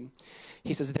 4:16.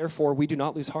 He says, therefore, we do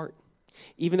not lose heart.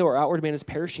 Even though our outward man is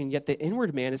perishing, yet the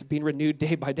inward man is being renewed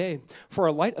day by day. For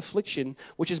our light affliction,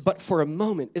 which is but for a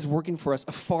moment, is working for us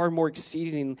a far more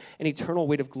exceeding and eternal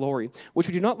weight of glory, which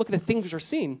we do not look at the things which are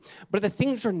seen, but at the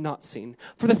things which are not seen.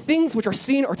 For the things which are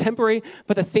seen are temporary,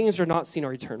 but the things which are not seen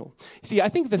are eternal. See, I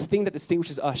think the thing that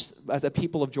distinguishes us as a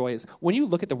people of joy is when you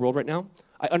look at the world right now,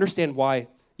 I understand why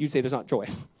you'd say there's not joy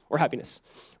or happiness.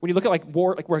 When you look at like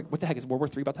war, like what the heck is World War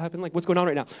III about to happen? Like, what's going on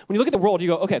right now? When you look at the world, you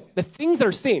go, okay, the things that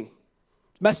are seen,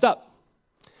 messed up.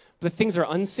 But the things that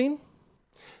are unseen,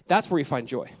 that's where we find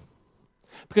joy.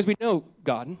 Because we know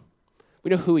God. We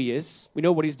know who he is. We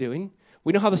know what he's doing.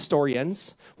 We know how the story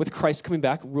ends with Christ coming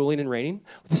back, ruling and reigning,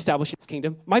 with establishing his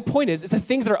kingdom. My point is the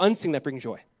things that are unseen that bring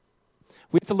joy.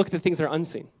 We have to look at the things that are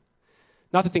unseen,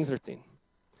 not the things that are seen.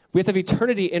 We have to have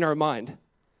eternity in our mind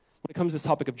when it comes to this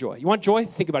topic of joy. You want joy?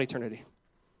 Think about eternity.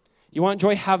 You want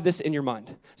joy? Have this in your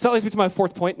mind. So that leads me to my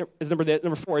fourth point.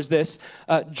 Number 4 is this,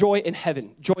 joy in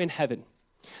heaven. Joy in heaven.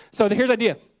 So here's the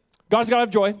idea. God's God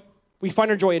of joy. We find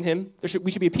our joy in him.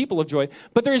 We should be a people of joy.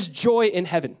 But there is joy in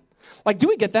heaven. Like, do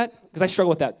we get that? Because I struggle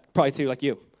with that probably too, like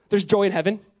you. There's joy in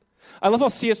heaven. I love how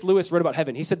C.S. Lewis wrote about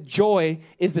heaven. He said, joy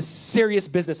is the serious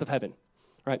business of heaven.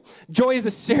 Right? Joy is the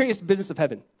serious business of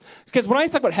heaven. Because when I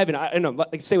talk about heaven, I don't know,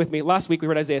 like, stay with me. Last week we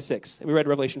read Isaiah 6 and we read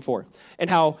Revelation 4 and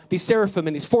how these seraphim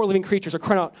and these four living creatures are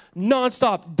crying out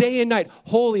nonstop, day and night,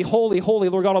 holy, holy, holy,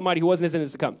 Lord God Almighty, who was and is and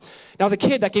is to come. Now as a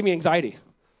kid, that gave me anxiety.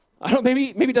 I don't,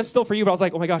 maybe it does still for you, but I was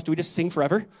like, oh my gosh, do we just sing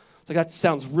forever? It's like, that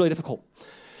sounds really difficult.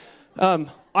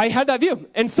 I had that view.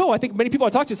 And so I think many people I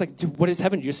talk to, it's like, dude, what is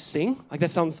heaven? Do you just sing? Like, that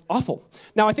sounds awful.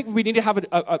 Now, I think we need to have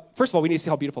first of all, we need to see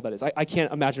how beautiful that is. I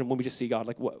can't imagine when we just see God.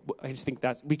 Like, I just think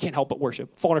that we can't help but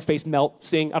worship. Fall on our face, melt,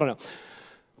 sing, I don't know.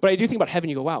 But I do think about heaven,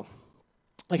 you go, wow.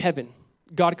 Like heaven,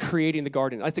 God creating the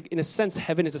garden. I think, in a sense,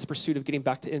 heaven is this pursuit of getting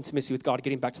back to intimacy with God,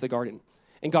 getting back to the garden.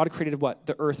 And God created what?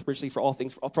 The earth originally for all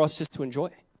things, for us just to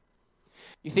enjoy.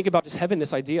 You think about just heaven,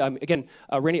 this idea. Again,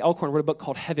 Randy Alcorn wrote a book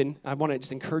called Heaven. I want to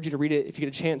just encourage you to read it if you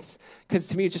get a chance, because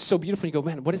to me it's just so beautiful. You go,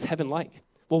 man, what is heaven like?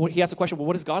 Well, he asked the question, well,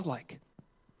 what is God like?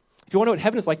 If you want to know what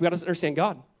heaven is like, we got to understand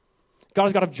God. God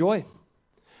is God of joy.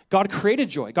 God created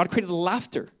joy. God created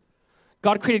laughter.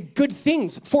 God created good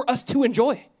things for us to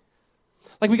enjoy.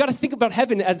 Like, we got to think about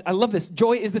heaven as, I love this,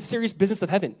 joy is the serious business of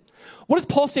heaven. What does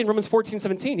Paul say in Romans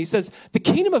 14:17? He says, the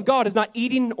kingdom of God is not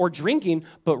eating or drinking,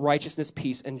 but righteousness,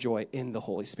 peace, and joy in the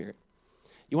Holy Spirit.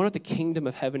 You want to know what the kingdom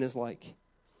of heaven is like?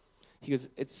 He goes,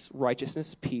 it's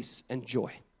righteousness, peace, and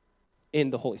joy in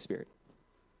the Holy Spirit.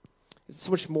 It's so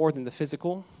much more than the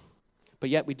physical, but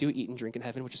yet we do eat and drink in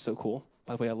heaven, which is so cool.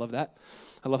 By the way, I love that.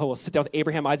 I love how we'll sit down with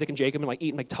Abraham, Isaac, and Jacob and like eat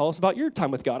and like tell us about your time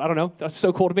with God. I don't know. That's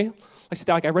so cool to me. Like, sit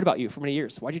down, like, I read about you for many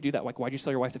years. Why'd you do that? Like, why'd you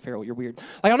sell your wife to Pharaoh? You're weird.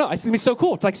 Like, I don't know. It's going to be so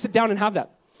cool to like sit down and have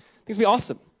that. It's going to be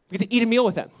awesome. We get to eat a meal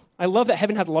with them. I love that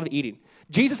heaven has a lot of eating.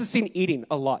 Jesus is seen eating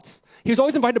a lot. He was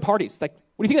always invited to parties. Like,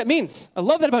 what do you think that means? I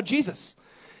love that about Jesus.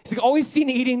 He's like always seen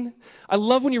eating. I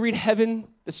love when you read heaven,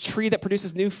 this tree that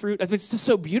produces new fruit. I mean, it's just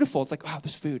so beautiful. It's like, wow,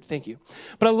 there's food. Thank you.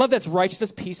 But I love that's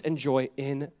righteousness, peace, and joy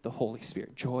in the Holy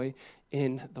Spirit. Joy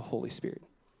in the Holy Spirit.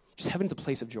 Just heaven's a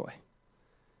place of joy.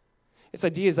 Its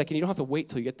idea is like, and you don't have to wait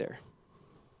till you get there.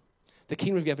 The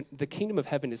kingdom of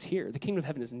heaven is here. The kingdom of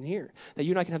heaven is near. That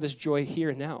you and I can have this joy here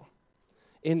and now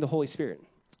in the Holy Spirit.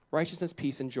 Righteousness,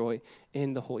 peace, and joy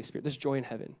in the Holy Spirit. There's joy in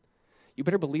heaven. You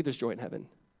better believe there's joy in heaven.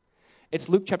 It's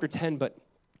Luke chapter 10, but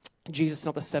Jesus,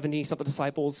 not the 70, not the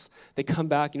disciples. They come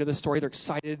back, you know the story, they're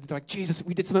excited. They're like, Jesus,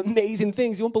 we did some amazing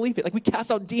things. You won't believe it. Like, we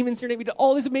cast out demons in your name. We did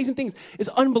all these amazing things. It's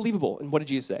unbelievable. And what did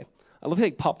Jesus say? I love how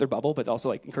he pop their bubble, but also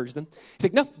like encourage them. He's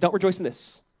like, no, don't rejoice in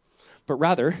this, but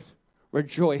rather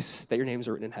rejoice that your names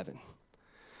are written in heaven.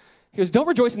 He goes, don't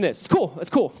rejoice in this. It's cool. It's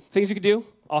cool. Things you could do,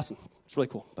 awesome. It's really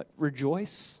cool. But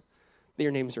rejoice that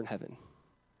your names are in heaven.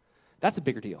 That's a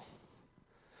bigger deal.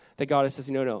 That God says,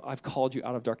 no, I've called you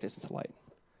out of darkness into light.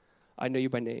 I know you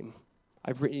by name.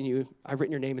 I've written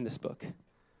your name in this book.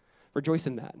 Rejoice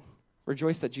in that.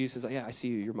 Rejoice that Jesus says, yeah, I see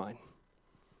you, you're mine.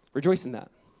 Rejoice in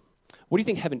that. What do you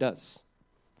think heaven does?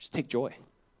 Just take joy.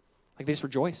 Like, they just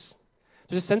rejoice.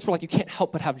 There's a sense where like you can't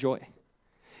help but have joy.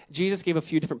 Jesus gave a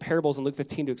few different parables in Luke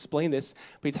 15 to explain this,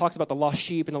 but he talks about the lost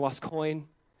sheep and the lost coin.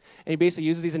 And he basically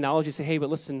uses these analogies to say, hey, but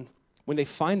listen, when they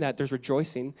find that, there's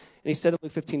rejoicing. And he said in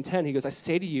Luke 15:10, he goes, I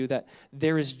say to you that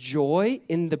there is joy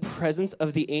in the presence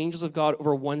of the angels of God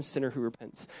over one sinner who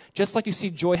repents. Just like you see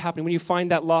joy happening when you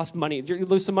find that lost money. If you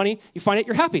lose some money, you find it,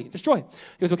 you're happy. There's joy.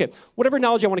 He goes, okay, whatever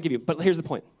analogy I want to give you, but here's the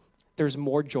point. There's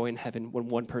more joy in heaven when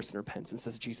one person repents and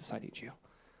says, Jesus, I need you.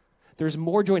 There's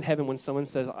more joy in heaven when someone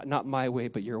says, not my way,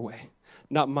 but your way.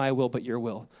 Not my will, but your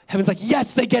will. Heaven's like,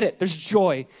 yes, they get it. There's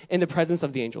joy in the presence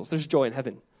of the angels. There's joy in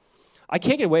heaven. I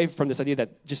can't get away from this idea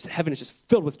that just heaven is just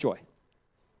filled with joy.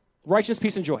 Righteousness,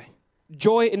 peace, and joy.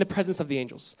 Joy in the presence of the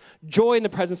angels. Joy in the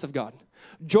presence of God.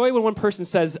 Joy when one person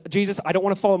says, Jesus, I don't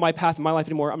want to follow my path in my life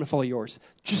anymore. I'm going to follow yours.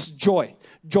 Just joy.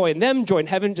 Joy in them, joy in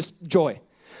heaven, just joy.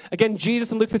 Again,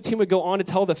 Jesus in Luke 15 would go on to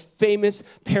tell the famous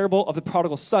parable of the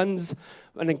prodigal sons,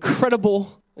 an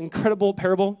incredible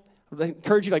parable. I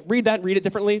encourage you to read that and read it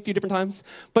differently a few different times.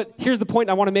 But here's the point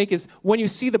I want to make is when you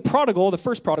see the prodigal, the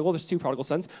first prodigal, there's two prodigal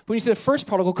sons, but when you see the first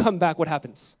prodigal come back, what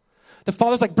happens? The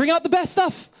father's like, bring out the best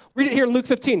stuff. Read it here in Luke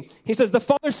 15. He says, the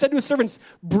father said to his servants,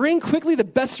 bring quickly the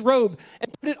best robe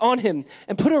and put it on him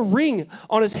and put a ring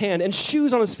on his hand and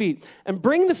shoes on his feet and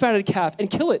bring the fatted calf and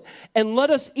kill it and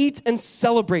let us eat and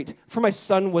celebrate. For my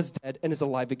son was dead and is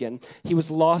alive again. He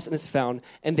was lost and is found.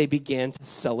 And they began to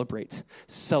celebrate.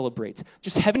 Celebrate.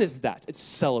 Just heaven is that. It's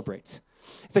celebrate.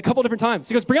 It's a couple different times.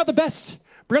 He goes, bring out the best.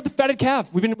 Bring out the fatted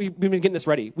calf. We've been getting this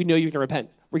ready. We know you can repent.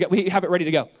 We have it ready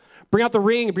to go. Bring out the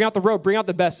ring, bring out the robe, bring out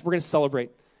the best. We're going to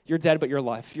celebrate. You're dead, but you're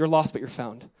alive. You're lost, but you're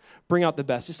found. Bring out the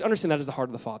best. Just understand that is the heart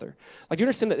of the Father. Like, do you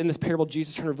understand that in this parable, Jesus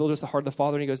is trying to reveal to us the heart of the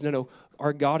Father, and he goes, no,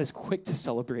 our God is quick to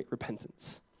celebrate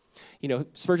repentance. You know,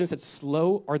 Spurgeon said,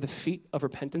 slow are the feet of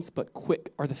repentance, but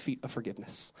quick are the feet of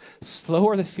forgiveness. Slow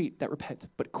are the feet that repent,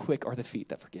 but quick are the feet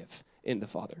that forgive in the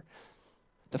Father.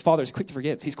 The Father is quick to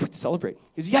forgive. He's quick to celebrate.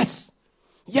 He's, yes,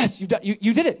 you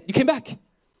did it. You came back.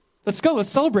 Let's go. Let's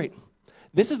celebrate.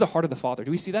 This is the heart of the Father.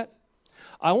 Do we see that?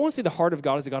 I want to see the heart of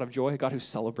God as a God of joy, a God who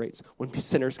celebrates when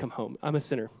sinners come home. I'm a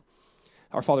sinner.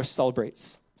 Our Father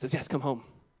celebrates. Says, yes, come home.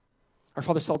 Our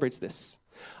Father celebrates this.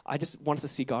 I just want us to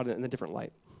see God in a different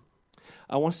light.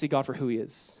 I want to see God for who he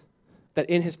is. That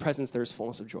in his presence there is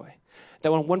fullness of joy.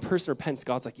 That when one person repents,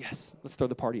 God's like, yes, let's throw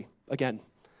the party again.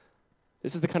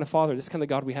 This is the kind of Father, this is kind of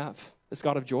God we have. This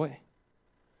God of joy.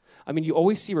 I mean, you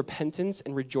always see repentance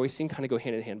and rejoicing kind of go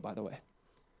hand in hand, by the way.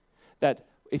 That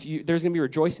if there's going to be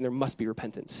rejoicing, there must be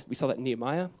repentance. We saw that in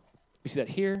Nehemiah. We see that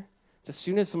here. It's as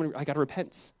soon as I got to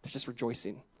repent, there's just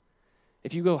rejoicing.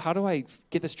 If you go, how do I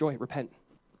get this joy? Repent.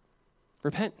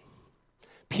 Repent.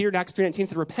 Peter in Acts 3:19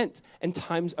 said, repent, and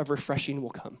times of refreshing will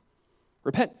come.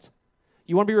 Repent.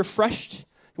 You want to be refreshed?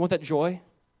 You want that joy?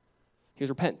 Here's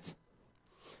repent.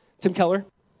 Tim Keller,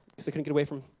 because I couldn't get away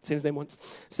from saying his name once,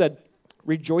 said,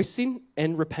 rejoicing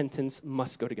and repentance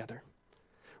must go together.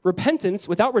 Repentance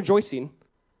without rejoicing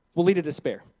will lead to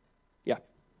despair. Yeah.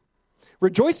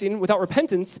 Rejoicing without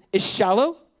repentance is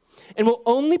shallow and will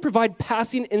only provide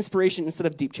passing inspiration instead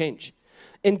of deep change.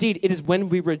 Indeed, it is when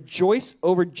we rejoice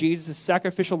over Jesus'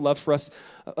 sacrificial love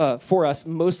for us,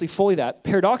 mostly fully that,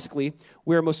 paradoxically,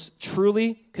 we are most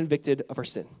truly convicted of our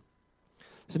sin.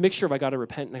 It's a mixture of I got to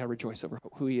repent and I got to rejoice over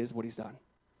who he is, what he's done.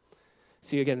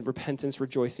 See, again, repentance,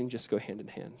 rejoicing just go hand in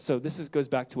hand. So this goes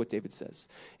back to what David says.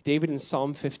 David in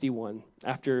Psalm 51,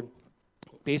 after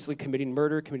basically committing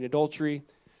murder, committing adultery,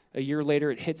 a year later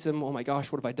it hits him, oh my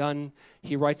gosh, what have I done?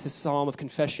 He writes this psalm of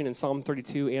confession in Psalm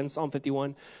 32 and Psalm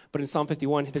 51. But in Psalm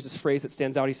 51, there's this phrase that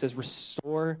stands out. He says,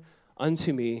 restore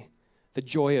unto me the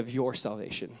joy of your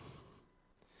salvation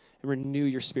and renew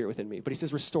your spirit within me. But he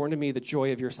says, restore unto me the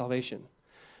joy of your salvation.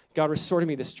 God, restore to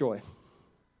me this joy.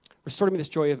 Restore to me this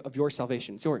joy of your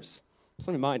salvation. It's yours. It's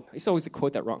not mine. I used to always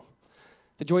quote that wrong.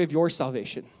 The joy of your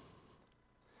salvation.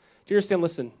 Do you understand?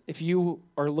 Listen, if you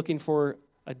are looking for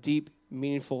a deep,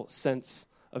 meaningful sense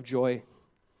of joy,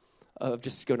 of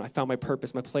just going, I found my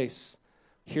purpose, my place.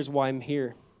 Here's why I'm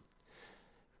here.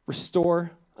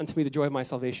 Restore unto me the joy of my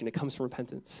salvation. It comes from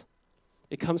repentance.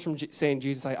 It comes from saying,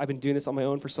 Jesus, I've been doing this on my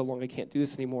own for so long, I can't do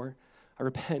this anymore. I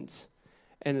repent.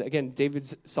 And again,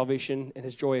 David's salvation and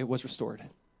his joy was restored.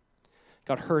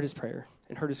 God heard his prayer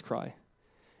and heard his cry.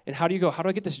 And how do you go? How do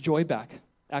I get this joy back?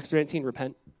 Acts 3:19,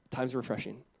 repent, times of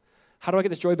refreshing. How do I get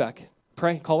this joy back?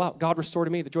 Pray, call out, God, restore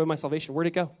to me the joy of my salvation. Where'd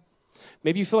it go?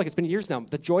 Maybe you feel like it's been years now.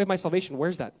 The joy of my salvation,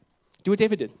 where's that? Do what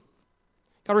David did.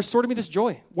 God, restore to me this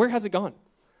joy. Where has it gone?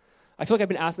 I feel like I've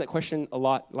been asking that question a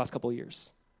lot the last couple of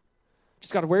years.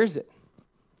 Just, God, where is it?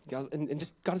 God, and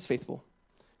just, God is faithful.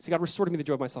 See, God, restore to me the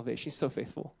joy of my salvation. He's so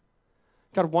faithful.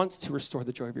 God wants to restore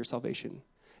the joy of your salvation.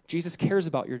 Jesus cares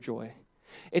about your joy.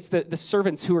 It's the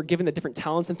servants who are given the different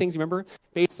talents and things, remember?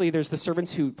 Basically, there's the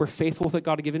servants who were faithful with what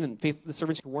God had given and the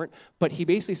servants who weren't. But he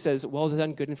basically says, well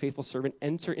done, good and faithful servant.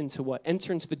 Enter into what?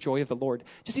 Enter into the joy of the Lord.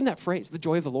 Just in that phrase, the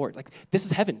joy of the Lord. Like, this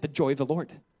is heaven, the joy of the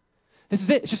Lord. This is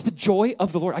it. It's just the joy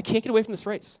of the Lord. I can't get away from this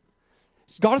phrase.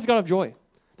 God is a God of joy.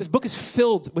 This book is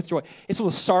filled with joy. It's full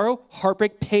of sorrow,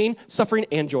 heartbreak, pain, suffering,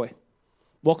 and joy.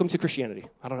 Welcome to Christianity.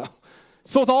 I don't know.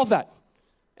 It's filled with all of that.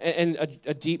 And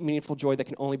a deep, meaningful joy that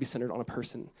can only be centered on a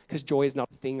person. Because joy is not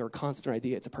a thing or a concept or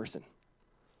idea. It's a person.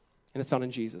 And it's found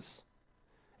in Jesus.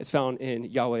 It's found in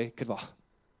Yahweh Kedvah,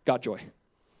 God joy.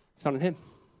 It's found in him.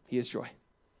 He is joy.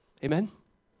 Amen?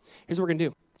 Here's what we're going to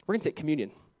do. We're going to take communion.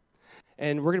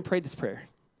 And we're going to pray this prayer.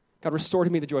 God, restore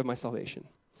to me the joy of my salvation.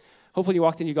 Hopefully you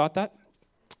walked in, you got that.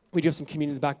 We do have some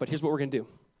communion in the back, but here's what we're going to do.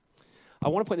 I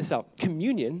want to point this out.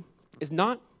 Communion is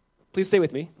not, please stay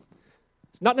with me,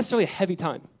 it's not necessarily a heavy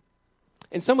time.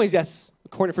 In some ways, yes,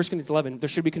 according to 1 Corinthians 11, there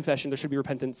should be confession, there should be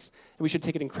repentance, and we should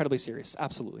take it incredibly serious,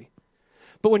 absolutely.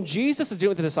 But when Jesus is doing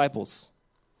it with the disciples,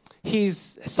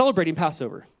 he's celebrating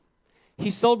Passover.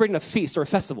 He's celebrating a feast or a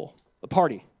festival, a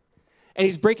party. And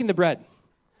he's breaking the bread.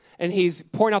 And he's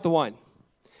pouring out the wine.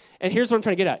 And here's what I'm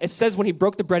trying to get at. It says when he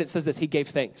broke the bread, it says this, he gave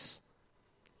thanks.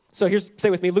 So say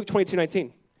with me, Luke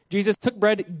 22:19. Jesus took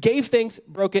bread, gave thanks,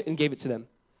 broke it, and gave it to them.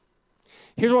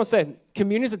 Here's what I want to say.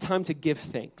 Communion is a time to give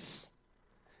thanks.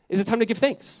 It's a time to give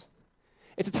thanks.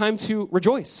 It's a time to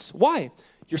rejoice. Why?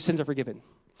 Your sins are forgiven.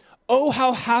 Oh,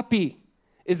 how happy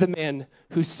is the man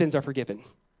whose sins are forgiven.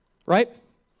 Right?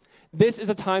 This is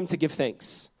a time to give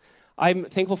thanks. I'm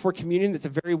thankful for communion. It's a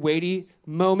very weighty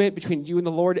moment between you and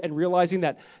the Lord, and realizing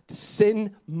that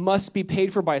sin must be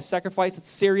paid for by a sacrifice. It's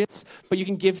serious, but you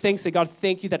can give thanks to God.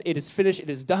 Thank you that it is finished. It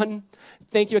is done.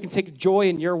 Thank you. I can take joy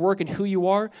in your work and who you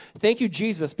are. Thank you,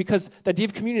 Jesus, because the idea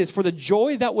of communion is for the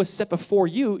joy that was set before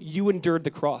you, you endured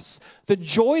the cross. The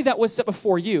joy that was set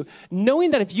before you,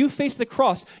 knowing that if you faced the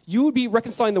cross, you would be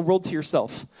reconciling the world to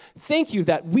yourself. Thank you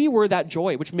that we were that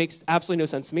joy, which makes absolutely no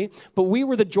sense to me, but we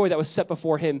were the joy that was set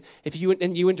before him if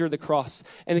you endured the cross.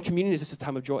 And the communion is just a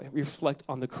time of joy. We reflect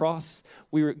on the cross.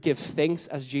 We give thanks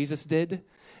as Jesus did. And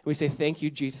we say, thank you,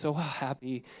 Jesus. Oh, how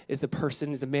happy is the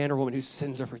person, is a man or woman whose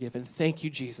sins are forgiven. Thank you,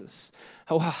 Jesus.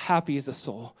 Oh, how happy is the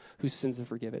soul whose sins are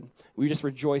forgiven. We just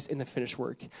rejoice in the finished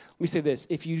work. Let me say this.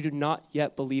 If you do not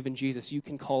yet believe in Jesus, you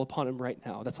can call upon him right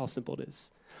now. That's how simple it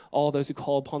is. All those who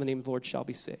call upon the name of the Lord shall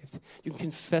be saved. You can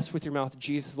confess with your mouth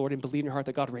Jesus, Lord, and believe in your heart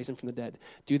that God raised him from the dead.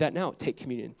 Do that now. Take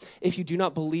communion. If you do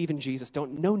not believe in Jesus,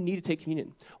 no need to take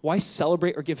communion. Why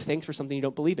celebrate or give thanks for something you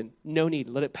don't believe in? No need.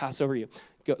 Let it pass over you.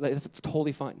 That's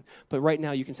totally fine. But right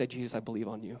now you can say, Jesus, I believe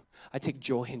on you. I take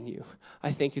joy in you.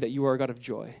 I thank you that you are a God of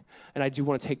joy. And I do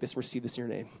want to take this and receive this in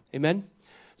your name. Amen?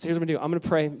 So here's what I'm going to do. I'm going to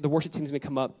pray. The worship team's going to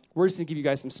come up. We're just going to give you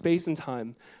guys some space and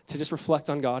time to just reflect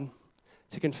on God,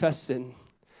 to confess sin,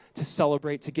 to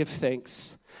celebrate, to give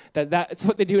thanks. That's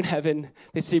what they do in heaven.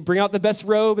 They say, bring out the best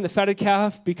robe and the fatted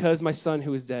calf because my son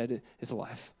who is dead is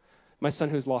alive. My son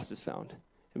who is lost is found.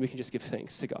 And we can just give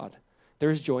thanks to God. There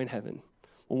is joy in heaven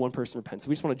when one person repents. So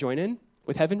we just want to join in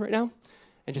with heaven right now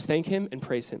and just thank him and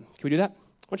praise him. Can we do that? Why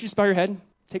don't you just bow your head?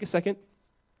 Take a second.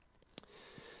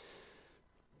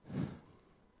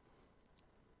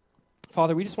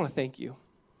 Father, we just want to thank you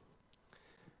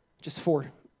just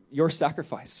for your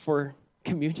sacrifice, for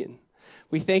communion.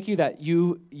 We thank you that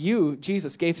you,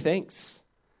 Jesus, gave thanks.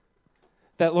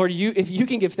 That, Lord, if you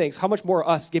can give thanks, how much more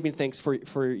us giving thanks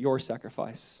for your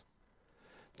sacrifice?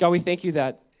 God, we thank you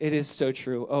that it is so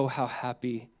true. Oh, how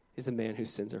happy is the man whose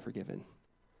sins are forgiven.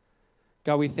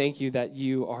 God, we thank you that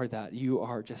you are that. You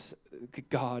are just the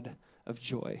God of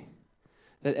joy.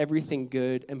 That everything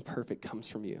good and perfect comes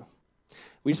from you.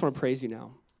 We just want to praise you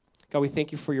now. God, we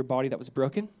thank you for your body that was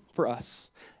broken for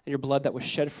us and your blood that was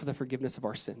shed for the forgiveness of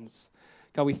our sins.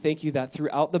 God, we thank you that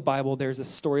throughout the Bible, there's a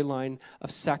storyline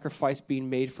of sacrifice being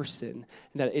made for sin,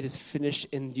 and that it is finished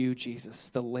in you, Jesus,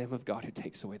 the Lamb of God who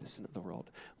takes away the sin of the world.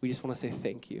 We just want to say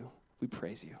thank you. We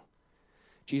praise you.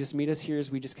 Jesus, meet us here as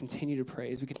we just continue to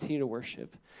praise. We continue to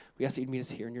worship. We ask that you'd meet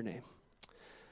us here in your name.